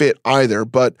exact fit either.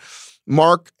 But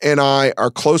Mark and I are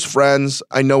close friends.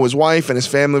 I know his wife and his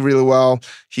family really well.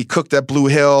 He cooked at Blue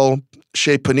Hill,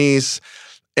 Chez Panisse,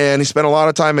 and he spent a lot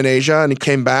of time in Asia, and he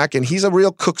came back, and he's a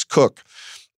real cook's cook.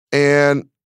 And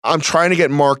I'm trying to get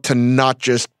Mark to not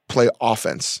just play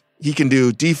offense. He can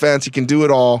do defense. He can do it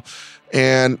all.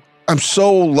 And I'm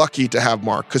so lucky to have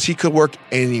Mark because he could work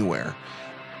anywhere.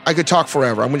 I could talk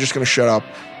forever. I'm just going to shut up.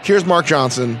 Here's Mark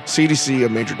Johnson, CDC of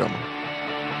Majordomo.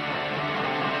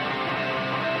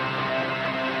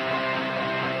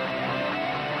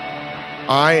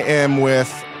 I am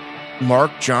with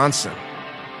Mark Johnson,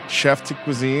 chef de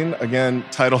cuisine. Again,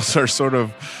 titles are sort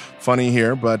of funny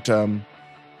here, but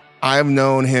I've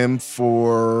known him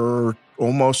for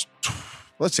almost,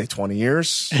 let's say 20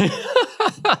 years.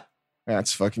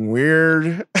 That's fucking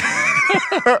weird.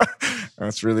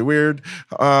 That's really weird.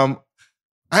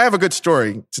 I have a good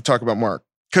story to talk about Mark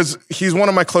because he's one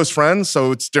of my close friends,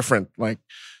 so it's different. Like,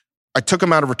 I took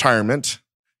him out of retirement.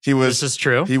 This is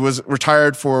true. He was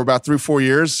retired for about 3-4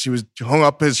 years. He hung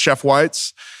up his chef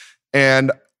whites,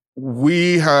 and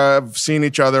we have seen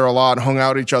each other a lot, hung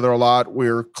out with each other a lot.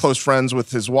 We're close friends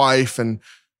with his wife and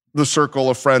the circle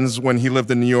of friends when he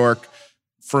lived in New York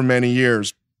for many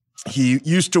years. He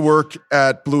used to work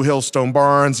at Blue Hill Stone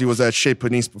Barns. He was at Chez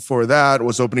Panisse before that,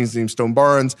 was opening his name Stone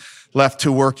Barns, left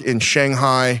to work in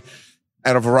Shanghai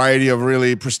at a variety of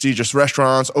really prestigious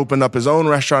restaurants, opened up his own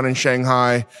restaurant in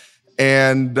Shanghai.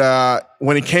 And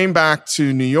when he came back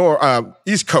to New York,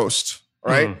 East Coast,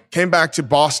 right? Came back to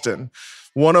Boston.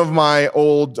 One of my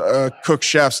old cook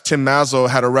chefs, Tim Mazzo,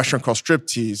 had a restaurant called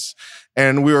Striptease.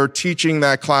 And we were teaching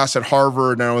that class at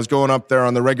Harvard, and I was going up there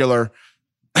on the regular.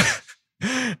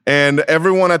 And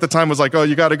everyone at the time was like, oh,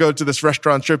 you got to go to this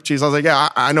restaurant, Striptease. I was like, yeah,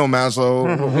 I know Mazzo.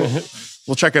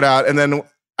 We'll check it out. And then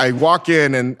I walk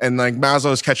in and like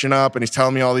Mazzo is catching up and he's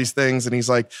telling me all these things. And he's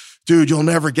like, dude, you'll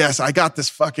never guess. I got this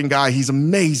fucking guy. He's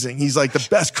amazing. He's like the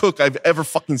best cook I've ever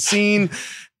fucking seen.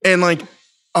 And like,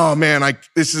 oh man,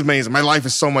 this is amazing. My life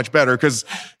is so much better. Because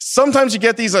sometimes you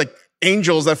get these like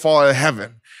angels that fall out of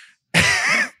heaven.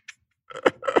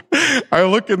 I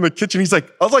look in the kitchen. I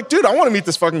was like, dude, I want to meet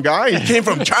this fucking guy. He came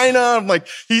from China. I'm like,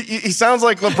 he sounds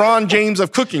like LeBron James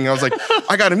of cooking. I was like,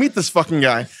 I got to meet this fucking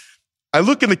guy. I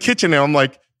look in the kitchen and I'm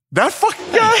like, that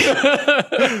fucking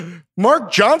guy?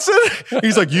 Mark Johnson?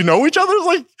 He's like, you know each other?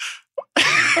 Like,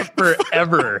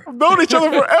 forever. I've known each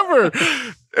other forever.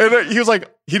 And he was like,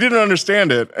 he didn't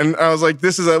understand it. And I was like,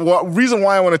 this is a reason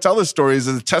why I want to tell this story is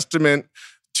a testament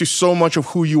to so much of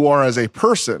who you are as a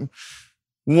person.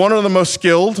 One of the most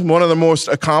skilled, one of the most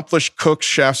accomplished cook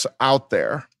chefs out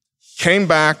there came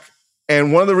back.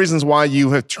 And one of the reasons why you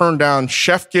have turned down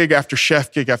chef gig after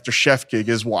chef gig after chef gig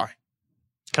is why?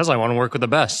 Because I want to work with the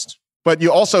best. But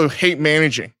you also hate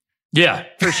managing. Yeah,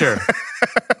 for sure.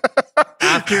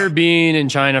 After being in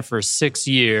China for 6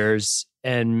 years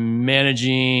and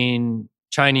managing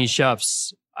Chinese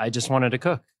chefs, I just wanted to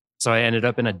cook. So I ended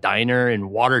up in a diner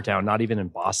in Watertown, not even in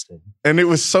Boston. And it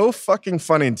was so fucking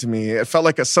funny to me. It felt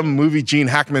like some movie Gene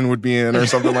Hackman would be in or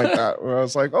something like that. Where I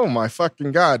was like, oh my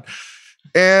fucking God.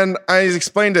 And I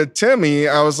explained to Timmy,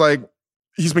 I was like,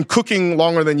 he's been cooking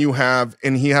longer than you have,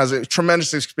 and he has a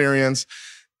tremendous experience.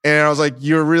 And I was like,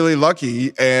 you're really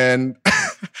lucky. And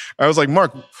I was like,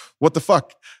 Mark, what the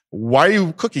fuck? Why are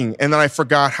you cooking? And then I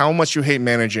forgot how much you hate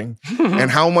managing and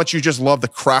how much you just love the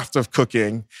craft of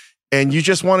cooking. And you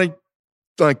just want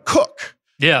to like cook.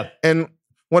 Yeah. And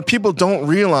what people don't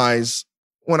realize,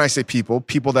 when I say people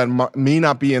that may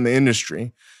not be in the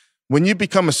industry, when you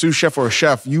become a sous chef or a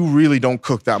chef, you really don't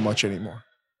cook that much anymore.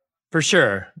 For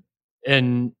sure.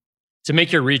 And to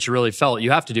make your reach really felt,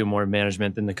 you have to do more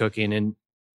management than the cooking. And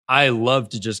I love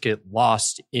to just get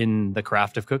lost in the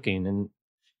craft of cooking. And,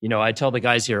 you know, I tell the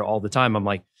guys here all the time, I'm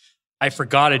like, I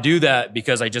forgot to do that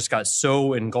because I just got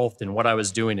so engulfed in what I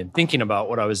was doing and thinking about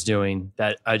what I was doing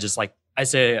that I just like, I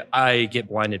say I get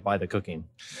blinded by the cooking.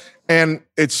 And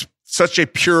it's such a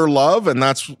pure love. And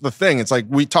that's the thing. It's like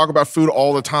we talk about food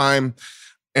all the time.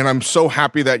 And I'm so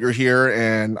happy that you're here.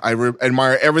 And I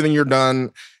admire everything you've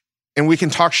done. And we can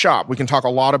talk shop. We can talk a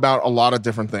lot about a lot of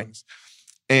different things.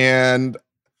 And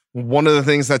one of the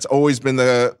things that's always been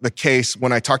the case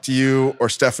when I talk to you or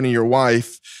Stephanie, your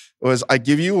wife, was I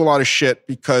give you a lot of shit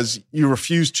because you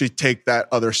refuse to take that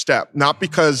other step, not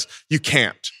because you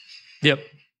can't. Yep.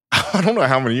 I don't know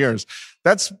how many years.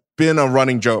 That's been a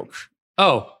running joke.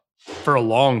 Oh, for a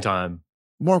long time.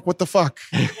 Mark, what the fuck?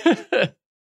 But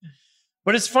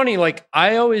it's funny, like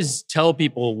I always tell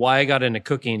people why I got into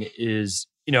cooking is,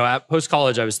 you know, at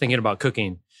post-college, I was thinking about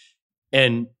cooking.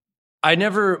 And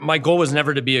my goal was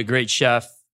never to be a great chef,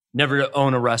 never to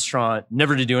own a restaurant,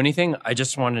 never to do anything. I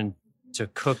just wanted to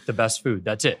cook the best food.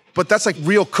 That's it. But that's like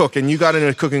real cook. And you got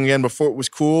into cooking again before it was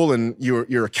cool. And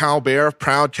you're a cow bear,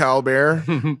 proud cow bear.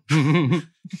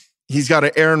 He's got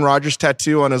an Aaron Rodgers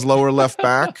tattoo on his lower left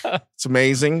back. It's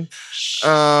amazing.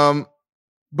 But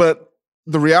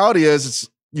the reality is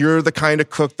you're the kind of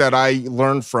cook that I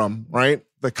learned from, right?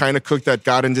 The kind of cook that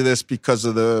got into this because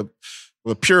of the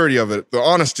purity of it, the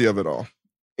honesty of it all.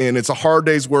 And it's a hard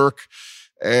day's work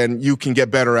and you can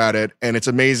get better at it. And it's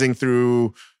amazing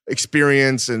through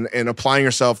experience and applying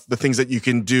yourself, the things that you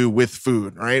can do with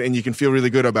food, right? And you can feel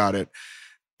really good about it.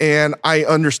 And I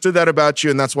understood that about you.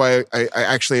 And that's why I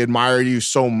actually admire you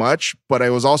so much. But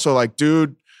I was also like,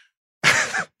 dude,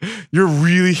 you're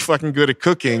really fucking good at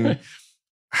cooking.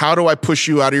 How do I push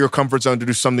you out of your comfort zone to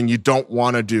do something you don't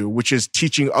want to do, which is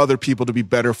teaching other people to be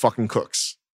better fucking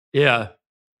cooks? Yeah.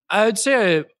 I would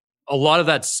say a lot of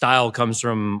that style comes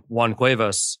from Juan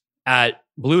Cuevas at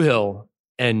Blue Hill.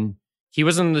 And he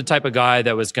wasn't the type of guy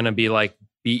that was going to be like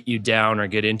beat you down or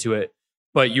get into it.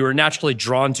 But you were naturally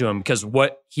drawn to him because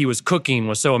what he was cooking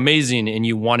was so amazing and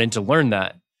you wanted to learn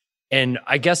that. And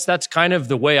I guess that's kind of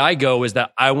the way I go, is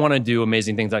that I want to do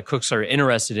amazing things that cooks are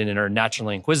interested in and are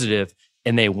naturally inquisitive,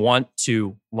 and they want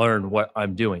to learn what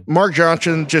I'm doing. Mark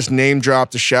Johnson just name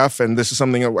dropped a chef, and this is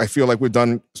something that I feel like we've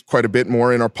done quite a bit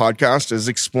more in our podcast, is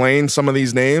explain some of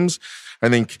these names. I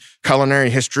think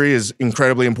culinary history is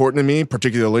incredibly important to me,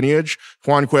 particularly lineage.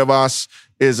 Juan Cuevas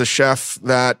is a chef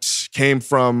that came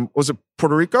from, was it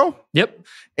Puerto Rico? Yep.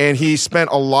 And he spent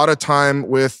a lot of time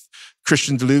with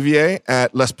Christian Delouvier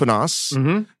at Les Penas,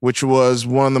 which was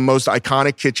one of the most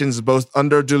iconic kitchens, both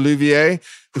under Delouvier,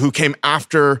 who came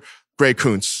after Grey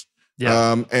Kuntz.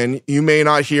 Yeah. And you may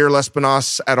not hear Les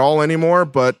Penas at all anymore,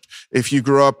 but if you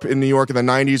grew up in New York in the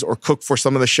 90s or cooked for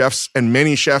some of the chefs, and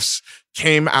many chefs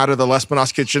came out of the Les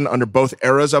Penas kitchen under both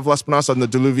eras of Les Penas, under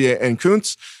Delouvier and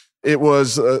Kuntz, it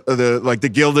was the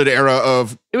gilded era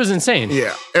of... It was insane.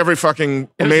 Yeah. Every fucking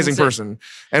amazing person.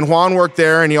 And Juan worked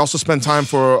there, and he also spent time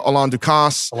for Alain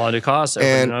Ducasse. Alain Ducasse.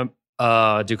 And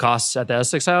Ducasse at the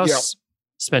Essex House. Yeah.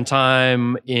 Spent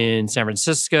time in San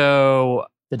Francisco,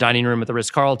 the dining room at the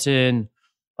Ritz-Carlton,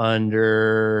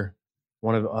 under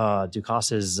one of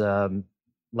Ducasse's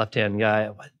left-hand guy.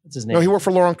 What's his name? No, he worked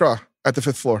for Laurent Gras at the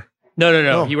 5th floor.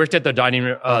 No. He worked at the dining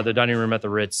room at the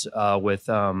Ritz with...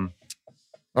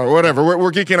 or whatever.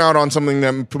 We're geeking out on something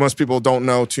that most people don't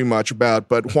know too much about.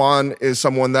 But Juan is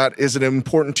someone that is an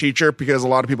important teacher because a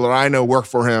lot of people that I know work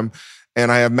for him.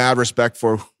 And I have mad respect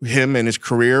for him and his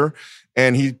career.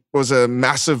 And he was a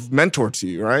massive mentor to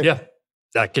you, right? Yeah.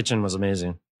 That kitchen was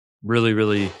amazing. Really,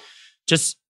 really.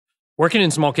 Just working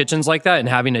in small kitchens like that and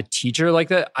having a teacher like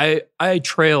that. I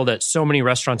trailed at so many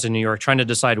restaurants in New York trying to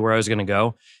decide where I was going to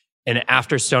go. And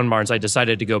after Stone Barns, I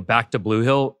decided to go back to Blue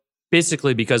Hill,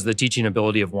 basically because of the teaching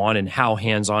ability of Juan and how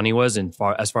hands-on he was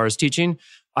as far as teaching.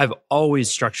 I've always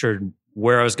structured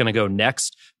where I was going to go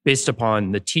next based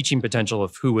upon the teaching potential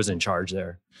of who was in charge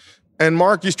there. And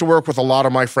Mark used to work with a lot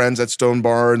of my friends at Stone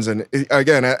Barns. And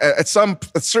again, at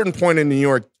a certain point in New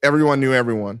York, everyone knew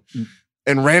everyone.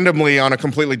 And randomly on a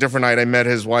completely different night, I met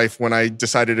his wife when I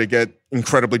decided to get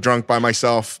incredibly drunk by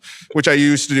myself, which I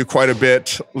used to do quite a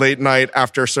bit late night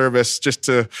after service just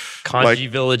to... Kanji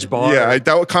Village bar. Yeah,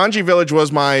 Kanji Village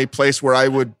was my place where I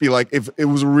would be like, if it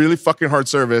was a really fucking hard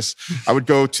service, I would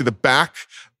go to the back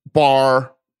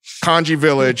bar, Kanji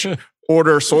Village,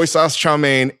 order soy sauce chow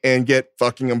mein, and get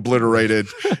fucking obliterated.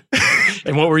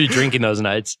 And what were you drinking those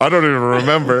nights? I don't even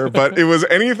remember, but it was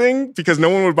anything because no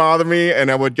one would bother me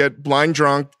and I would get blind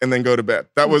drunk and then go to bed.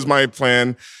 That was my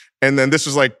plan. And then this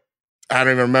was like, I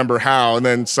don't even remember how. And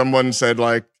then someone said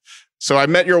like, so I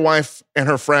met your wife and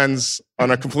her friends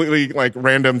on a completely like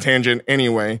random tangent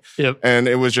anyway. Yep. And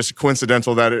it was just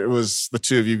coincidental that it was the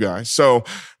two of you guys. So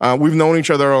we've known each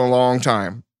other a long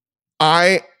time.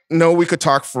 I know we could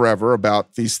talk forever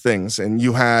about these things. And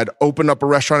you had opened up a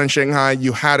restaurant in Shanghai.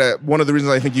 You had one of the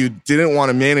reasons I think you didn't want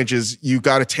to manage is you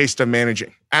got a taste of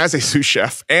managing as a sous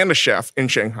chef and a chef in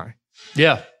Shanghai.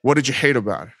 Yeah. What did you hate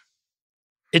about it?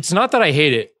 It's not that I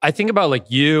hate it. I think about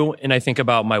like you and I think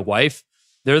about my wife.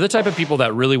 They're the type of people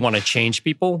that really want to change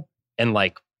people and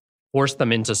like force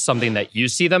them into something that you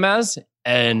see them as.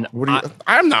 And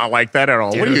I'm not like that at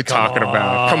all. Dude, what are you talking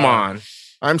about? Come on.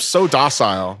 I'm so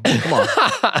docile. Come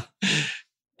on.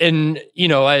 And, you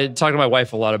know, I talk to my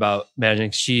wife a lot about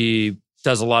managing. She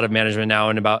does a lot of management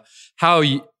now and about how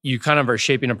you kind of are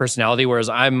shaping a personality, whereas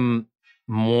I'm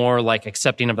more like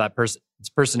accepting of that person's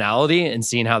personality and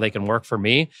seeing how they can work for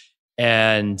me.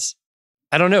 And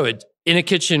I don't know, in a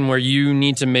kitchen where you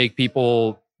need to make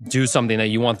people do something that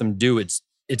you want them to do,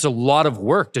 it's a lot of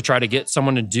work to try to get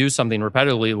someone to do something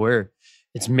repetitively where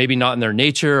it's maybe not in their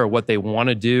nature or what they want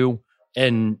to do.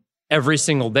 And every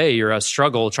single day, you're a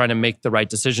struggle trying to make the right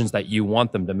decisions that you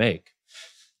want them to make.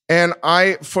 And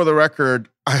for the record,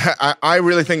 I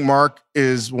really think Mark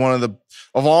is one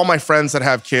of all my friends that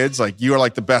have kids, like you are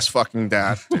like the best fucking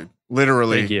dad, dude.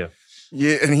 Literally. Thank you.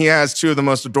 Yeah, and he has two of the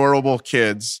most adorable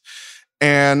kids.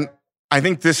 And I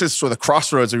think this is sort of the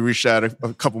crossroads we reached at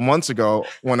a couple months ago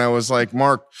when I was like,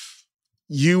 Mark,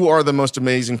 you are the most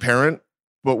amazing parent.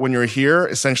 But when you're here,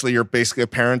 essentially, you're basically a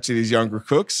parent to these younger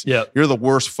cooks. Yeah, you're the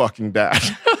worst fucking dad.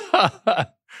 I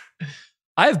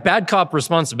have bad cop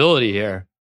responsibility here,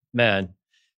 man.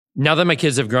 Now that my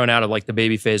kids have grown out of like the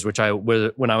baby phase, which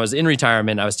when I was in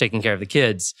retirement, I was taking care of the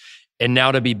kids. And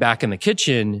now to be back in the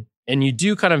kitchen, and you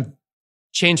do kind of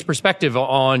change perspective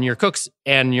on your cooks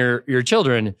and your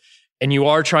children, and you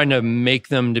are trying to make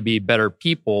them to be better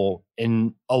people.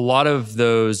 And a lot of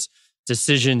those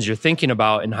decisions you're thinking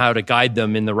about and how to guide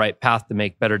them in the right path to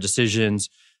make better decisions,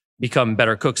 become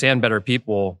better cooks and better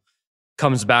people,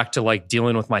 comes back to like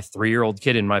dealing with my 3-year-old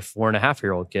kid and my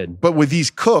 4.5-year-old kid. But with these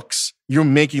cooks, you're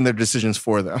making their decisions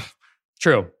for them.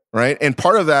 True. Right? And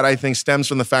part of that, I think, stems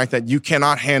from the fact that you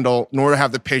cannot handle nor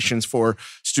have the patience for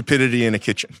stupidity in a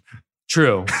kitchen.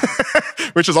 True.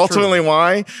 Which is ultimately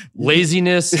why...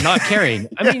 Laziness, not caring.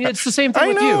 I mean, it's the same thing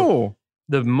with you.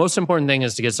 The most important thing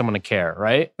is to get someone to care,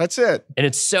 right? That's it. And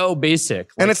it's so basic.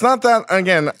 And it's not that,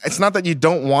 again, it's not that you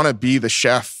don't want to be the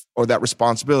chef or that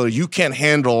responsibility. You can't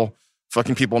handle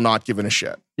fucking people not giving a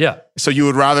shit. Yeah. So you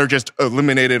would rather just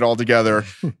eliminate it altogether.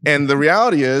 And the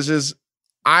reality is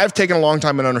I've taken a long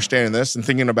time in understanding this and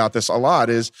thinking about this a lot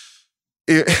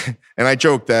and I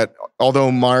joke that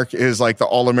although Mark is like the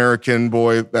all-American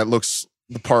boy that looks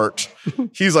the part,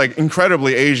 he's like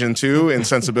incredibly Asian too in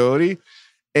sensibility.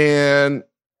 And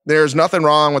there's nothing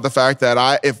wrong with the fact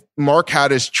that if Mark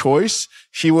had his choice,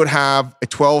 he would have a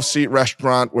 12-seat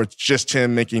restaurant where it's just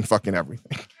him making fucking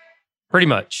everything. Pretty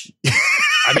much.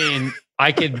 I mean,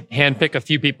 I could handpick a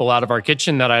few people out of our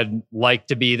kitchen that I'd like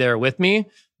to be there with me,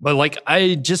 but like,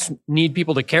 I just need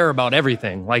people to care about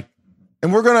everything. Like,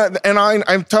 and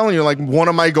I'm telling you, like, one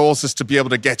of my goals is to be able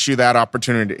to get you that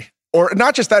opportunity. Or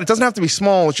not just that, it doesn't have to be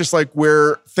small. It's just like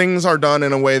where things are done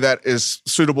in a way that is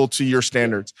suitable to your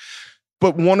standards.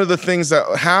 But one of the things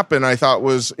that happened, I thought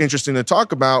was interesting to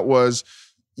talk about was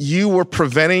you were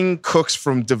preventing cooks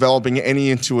from developing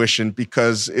any intuition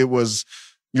because it was,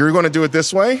 you're going to do it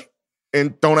this way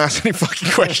and don't ask any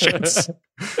fucking questions.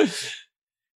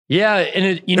 Yeah.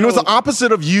 And it was the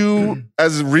opposite of you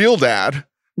as a real dad.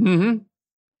 Mm-hmm.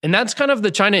 And that's kind of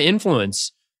the China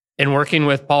influence. And working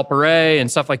with Paul Perret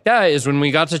and stuff like that is when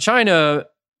we got to China,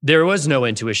 there was no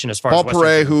intuition as far as Paul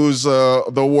Perret, who's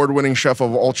the award-winning chef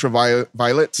of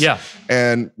Ultraviolet, yeah,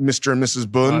 and Mr. and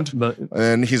Mrs. Bund,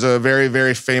 and he's a very,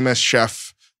 very famous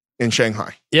chef in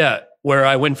Shanghai. Yeah, where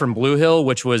I went from Blue Hill,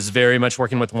 which was very much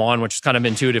working with Juan, which is kind of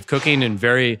intuitive cooking and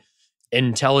very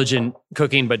intelligent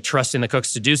cooking, but trusting the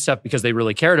cooks to do stuff because they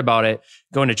really cared about it,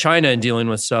 going to China and dealing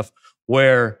with stuff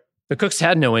where the cooks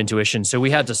had no intuition. So we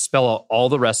had to spell out all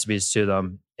the recipes to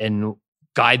them and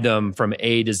guide them from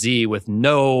A to Z with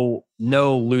no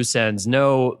loose ends,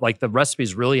 the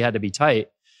recipes really had to be tight.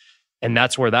 And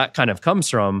that's where that kind of comes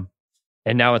from.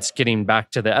 And now it's getting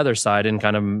back to the other side and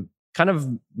kind of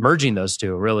merging those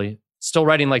two, really. Still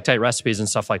writing like tight recipes and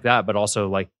stuff like that, but also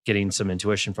like getting some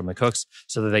intuition from the cooks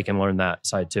so that they can learn that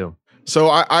side too. So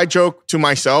I joke to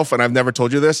myself, and I've never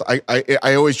told you this.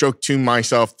 I always joke to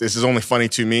myself, this is only funny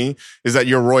to me, is that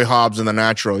you're Roy Hobbs in The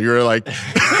Natural. You're like,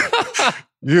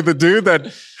 you're the dude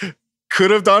that could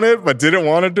have done it, but didn't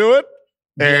want to do it.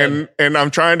 And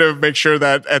I'm trying to make sure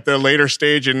that at the later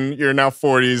stage in your now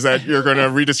 40s that you're going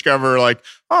to rediscover like,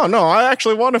 oh no, I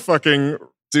actually want to fucking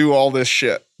do all this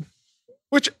shit.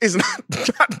 Which is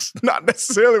not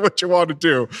necessarily what you want to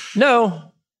do.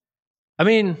 No. I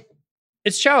mean,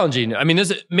 it's challenging. I mean,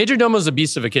 Majordomo is a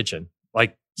beast of a kitchen.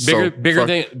 Like bigger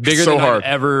than I've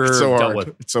ever dealt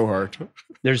with. It's so hard.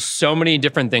 There's so many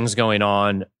different things going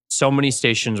on, so many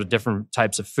stations with different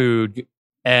types of food.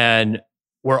 And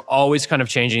we're always kind of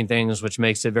changing things, which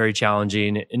makes it very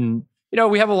challenging. And,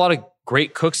 we have a lot of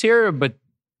great cooks here, but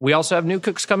we also have new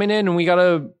cooks coming in and we got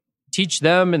to teach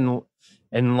them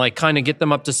and like kind of get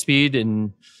them up to speed.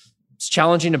 And it's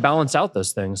challenging to balance out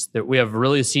those things. That we have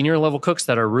really senior level cooks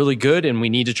that are really good and we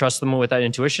need to trust them with that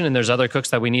intuition. And there's other cooks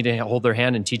that we need to hold their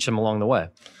hand and teach them along the way.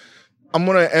 I'm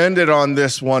going to end it on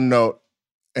this one note,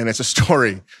 and it's a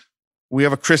story. We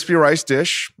have a crispy rice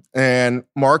dish, and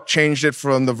Mark changed it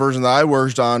from the version that I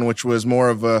worked on, which was more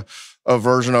of a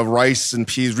version of rice and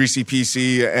peas, Reese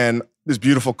PC, and this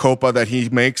beautiful copa that he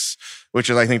makes, which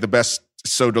is, I think, the best.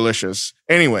 So delicious.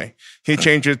 Anyway, he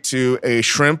changed it to a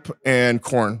shrimp and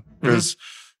corn because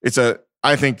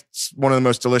I think it's one of the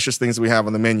most delicious things that we have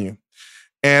on the menu.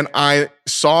 And I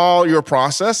saw your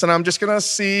process and I'm just going to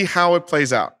see how it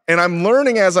plays out. And I'm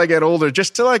learning as I get older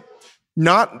just to like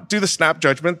not do the snap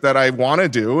judgment that I want to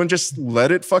do and just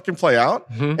let it fucking play out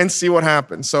and see what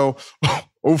happens. So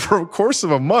over a course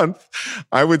of a month,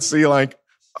 I would see like,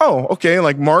 oh, okay,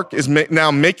 like Mark is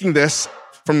now making this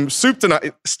from soup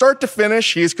to start to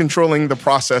finish, he is controlling the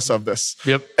process of this.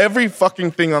 Yep. Every fucking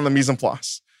thing on the mise en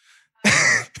place.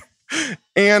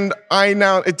 And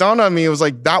it dawned on me, it was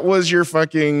like, that was your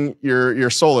fucking,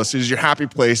 your solace, is your happy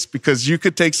place, because you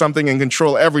could take something and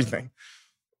control everything.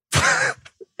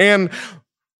 And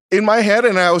in my head,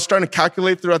 and I was trying to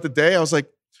calculate throughout the day, I was like,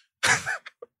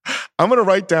 I'm going to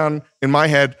write down in my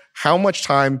head how much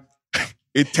time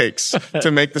it takes to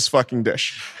make this fucking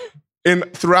dish.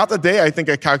 And throughout the day, I think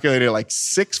I calculated like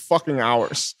 6 fucking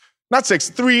hours. Not 6,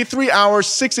 3 hours,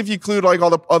 6 if you include like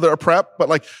all the other prep. But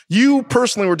like you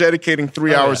personally were dedicating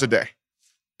 3 hours a day.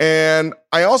 And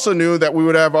I also knew that we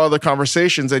would have other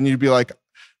conversations and you'd be like,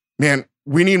 man,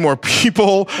 we need more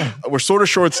people. We're sort of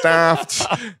short-staffed.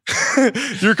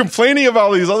 You're complaining about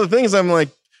all these other things. I'm like,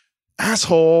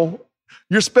 asshole,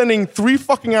 you're spending 3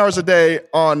 fucking hours a day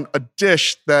on a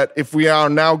dish that if we are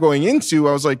now going into,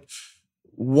 I was like,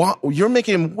 what? You're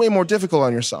making it way more difficult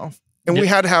on yourself. And we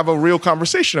had to have a real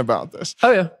conversation about this.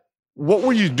 Oh, yeah. What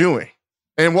were you doing?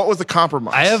 And what was the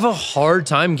compromise? I have a hard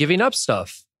time giving up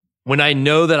stuff when I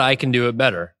know that I can do it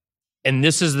better. And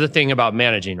this is the thing about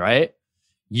managing, right?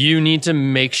 You need to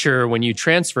make sure when you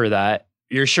transfer that,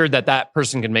 you're sure that that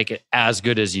person can make it as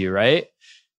good as you, right?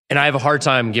 And I have a hard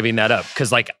time giving that up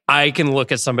because like I can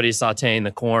look at somebody sauteing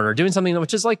the corn or doing something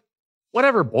which is like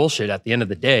whatever bullshit at the end of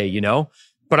the day,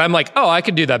 But I'm like, oh, I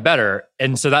could do that better.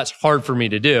 And so that's hard for me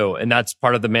to do. And that's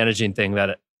part of the managing thing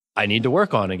that I need to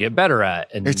work on and get better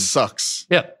at. And it sucks.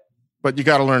 Yeah. But you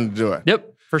got to learn to do it.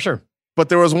 Yep, for sure. But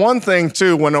there was one thing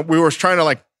too, when we were trying to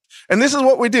like, and this is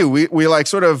what we do. We like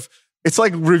sort of, it's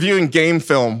like reviewing game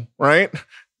film, right?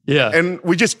 Yeah. And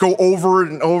we just go over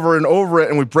it and over and over it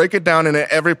and we break it down into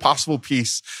every possible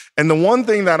piece. And the one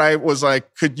thing that I was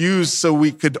like, could use so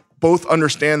we could both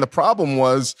understand the problem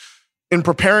was in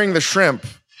preparing the shrimp,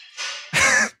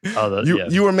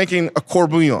 you were making a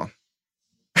corbouillon.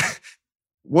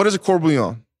 What is a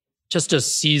corbouillon? Just a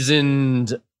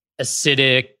seasoned,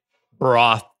 acidic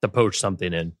broth to poach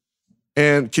something in.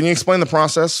 And can you explain the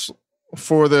process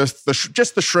for just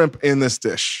the shrimp in this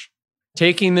dish?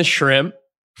 Taking the shrimp,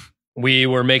 we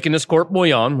were making this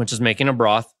corbouillon, which is making a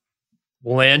broth,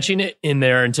 blanching it in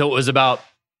there until it was about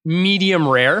medium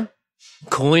rare,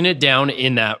 cooling it down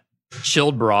in that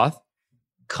chilled broth,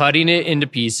 cutting it into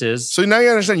pieces. So now you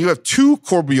understand you have 2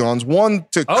 courbouillons, one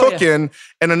to cook in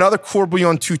and another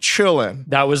courbouillon to chill in.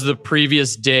 That was the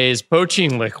previous day's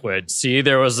poaching liquid. See,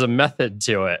 there was a method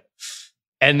to it.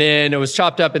 And then it was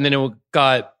chopped up and then it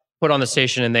got put on the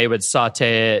station and they would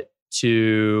saute it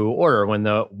to order when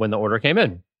the order came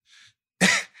in.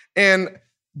 And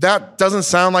that doesn't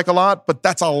sound like a lot, but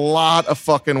that's a lot of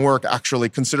fucking work, actually,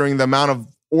 considering the amount of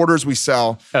orders we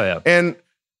sell. Oh, yeah. And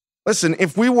listen,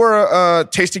 if we were a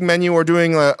tasting menu or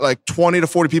doing like 20 to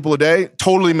 40 people a day,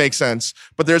 totally makes sense.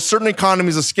 But there's certain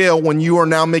economies of scale when you are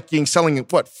now selling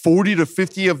 40 to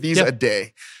 50 of these a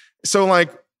day. So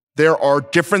like there are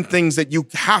different things that you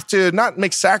have to not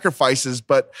make sacrifices,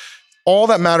 but all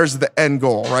that matters is the end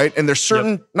goal, right? And there's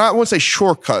certain, I won't say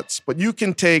shortcuts, but you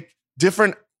can take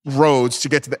different roads to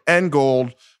get to the end goal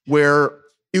where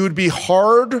it would be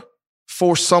hard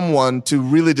for someone to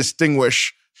really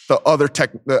distinguish the other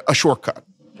a shortcut.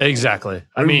 Exactly.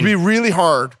 It would be really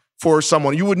hard for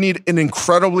someone. You would need an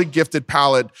incredibly gifted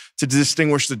palate to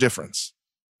distinguish the difference.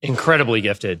 Incredibly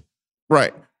gifted.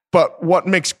 Right. But what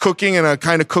makes cooking and a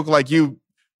kind of cook like you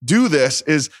do this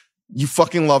is you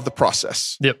fucking love the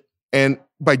process. Yep. And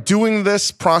by doing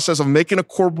this process of making a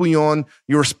courbouillon,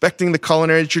 you're respecting the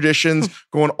culinary traditions,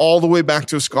 going all the way back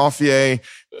to Escoffier,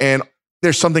 and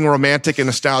there's something romantic and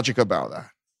nostalgic about that.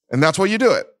 And that's why you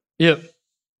do it. Yep.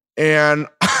 And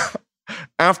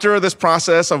after this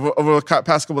process of over the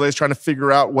past couple of days trying to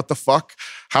figure out what the fuck,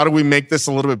 how do we make this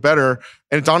a little bit better?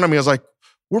 And it dawned on me, I was like,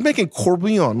 we're making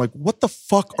courbouillon. Like, what the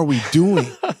fuck are we doing?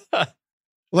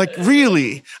 Like,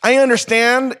 really? I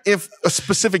understand if a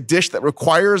specific dish that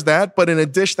requires that, but in a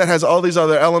dish that has all these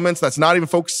other elements that's not even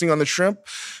focusing on the shrimp,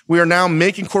 we are now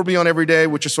making courbouillon every day,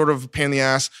 which is sort of a pain in the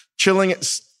ass. Chilling it,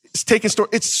 it's taking store.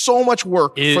 It's so much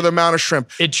work for the amount of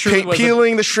shrimp. It truly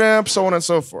peeling the shrimp, so on and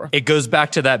so forth. It goes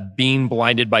back to that being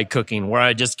blinded by cooking, where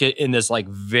I just get in this like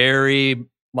very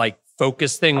like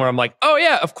focused thing where I'm like, oh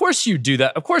yeah, of course you do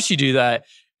that. Of course you do that.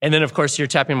 And then, of course, you're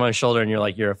tapping my shoulder and you're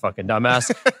like, you're a fucking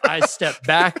dumbass. I step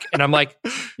back and I'm like,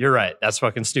 you're right. That's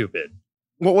fucking stupid.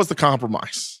 What was the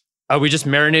compromise? We just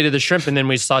marinated the shrimp and then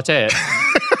we saute it.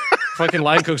 Fucking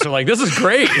line cooks are like, this is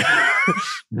great.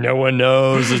 No one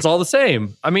knows. It's all the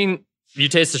same. I mean, you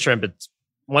taste the shrimp.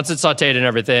 Once it's sauteed and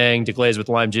everything, deglaze with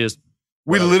lime juice.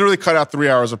 We literally cut out 3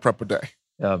 hours of prep a day.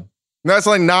 Yeah. That's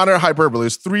like not a hyperbole.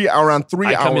 It's around 3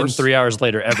 hours. I come in 3 hours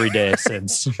later every day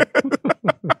since.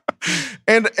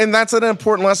 And that's an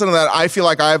important lesson that I feel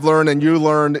like I've learned and you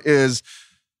learned is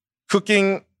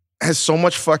cooking has so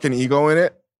much fucking ego in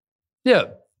it. Yeah.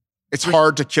 It's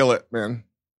hard to kill it, man.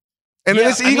 And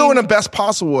it's ego in the best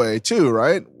possible way too,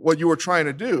 right? What you were trying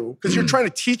to do. Because you're trying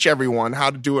to teach everyone how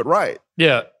to do it right.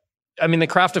 Yeah. I mean, the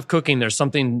craft of cooking, there's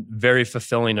something very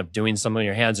fulfilling of doing something with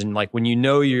your hands. And like when you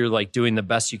know you're like doing the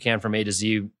best you can from A to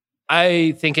Z,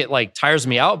 I think it like tires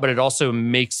me out, but it also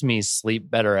makes me sleep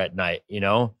better at night, you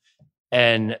know?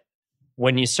 And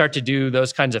when you start to do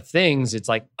those kinds of things, it's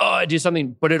like, oh, I do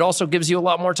something, but it also gives you a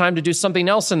lot more time to do something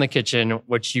else in the kitchen,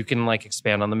 which you can like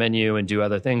expand on the menu and do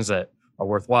other things that are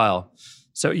worthwhile.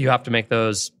 So you have to make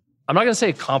those, I'm not going to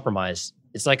say compromise.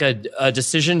 It's like a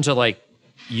decision to like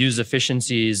use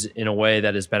efficiencies in a way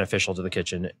that is beneficial to the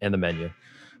kitchen and the menu.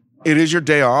 It is your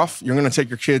day off. You're going to take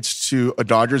your kids to a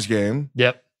Dodgers game.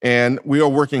 Yep. And we are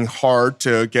working hard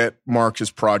to get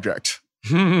Mark's project.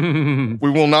 We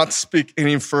will not speak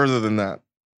any further than that.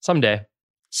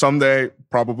 Someday,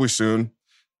 probably soon.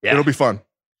 Yeah. It'll be fun.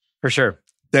 For sure.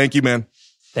 Thank you, man.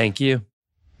 Thank you.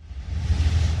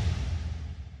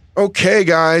 Okay,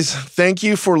 guys. Thank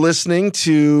you for listening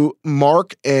to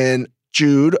Mark and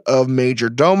Jude of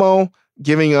Majordomo,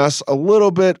 giving us a little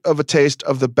bit of a taste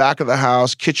of the back of the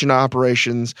house kitchen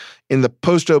operations in the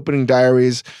post-opening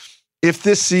diaries. If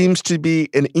this seems to be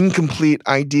an incomplete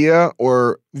idea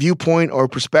or viewpoint or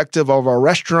perspective of our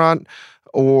restaurant,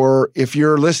 or if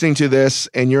you're listening to this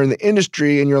and you're in the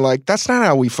industry and you're like, that's not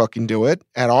how we fucking do it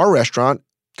at our restaurant,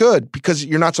 good, because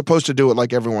you're not supposed to do it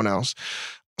like everyone else.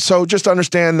 So just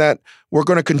understand that we're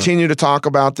going to continue to talk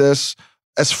about this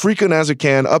as frequent as we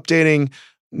can, updating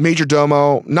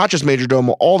Majordomo, not just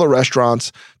Majordomo, all the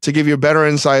restaurants to give you a better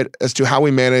insight as to how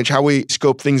we manage, how we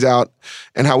scope things out,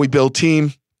 and how we build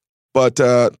team. But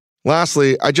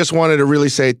lastly, I just wanted to really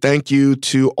say thank you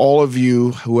to all of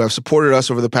you who have supported us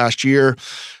over the past year.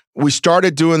 We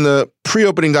started doing the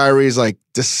pre-opening diaries like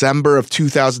December of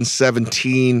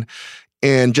 2017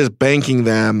 and just banking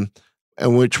them,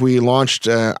 in which we launched,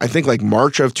 I think like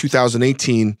March of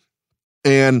 2018.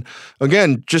 And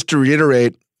again, just to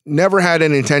reiterate, never had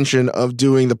any intention of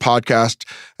doing the podcast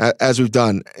as we've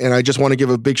done. And I just want to give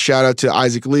a big shout out to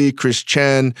Isaac Lee, Chris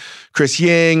Chen, Chris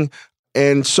Yang,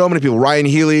 and so many people, Ryan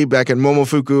Healy back at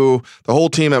Momofuku, the whole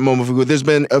team at Momofuku. There's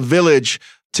been a village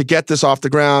to get this off the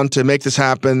ground, to make this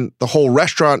happen, the whole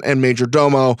restaurant and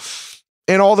Majordomo,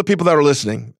 and all the people that are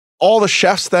listening, all the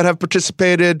chefs that have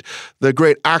participated, the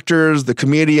great actors, the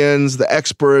comedians, the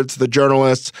experts, the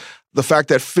journalists. The fact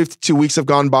that 52 weeks have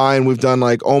gone by and we've done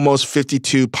like almost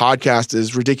 52 podcasts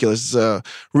is ridiculous. It's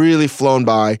really flown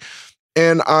by.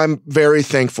 And I'm very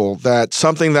thankful that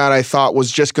something that I thought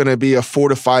was just going to be a 4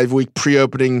 to 5 week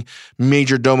pre-opening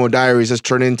Majordomo Diaries has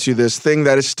turned into this thing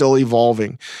that is still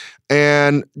evolving.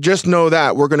 And just know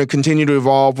that we're going to continue to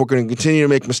evolve. We're going to continue to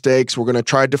make mistakes. We're going to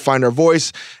try to find our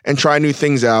voice and try new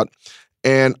things out.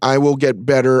 And I will get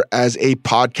better as a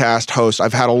podcast host.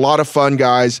 I've had a lot of fun,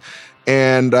 guys,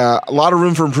 and a lot of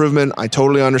room for improvement. I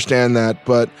totally understand that,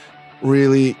 but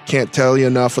really can't tell you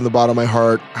enough from the bottom of my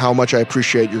heart how much I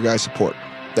appreciate your guys' support.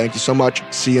 Thank you so much.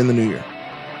 See you in the new year.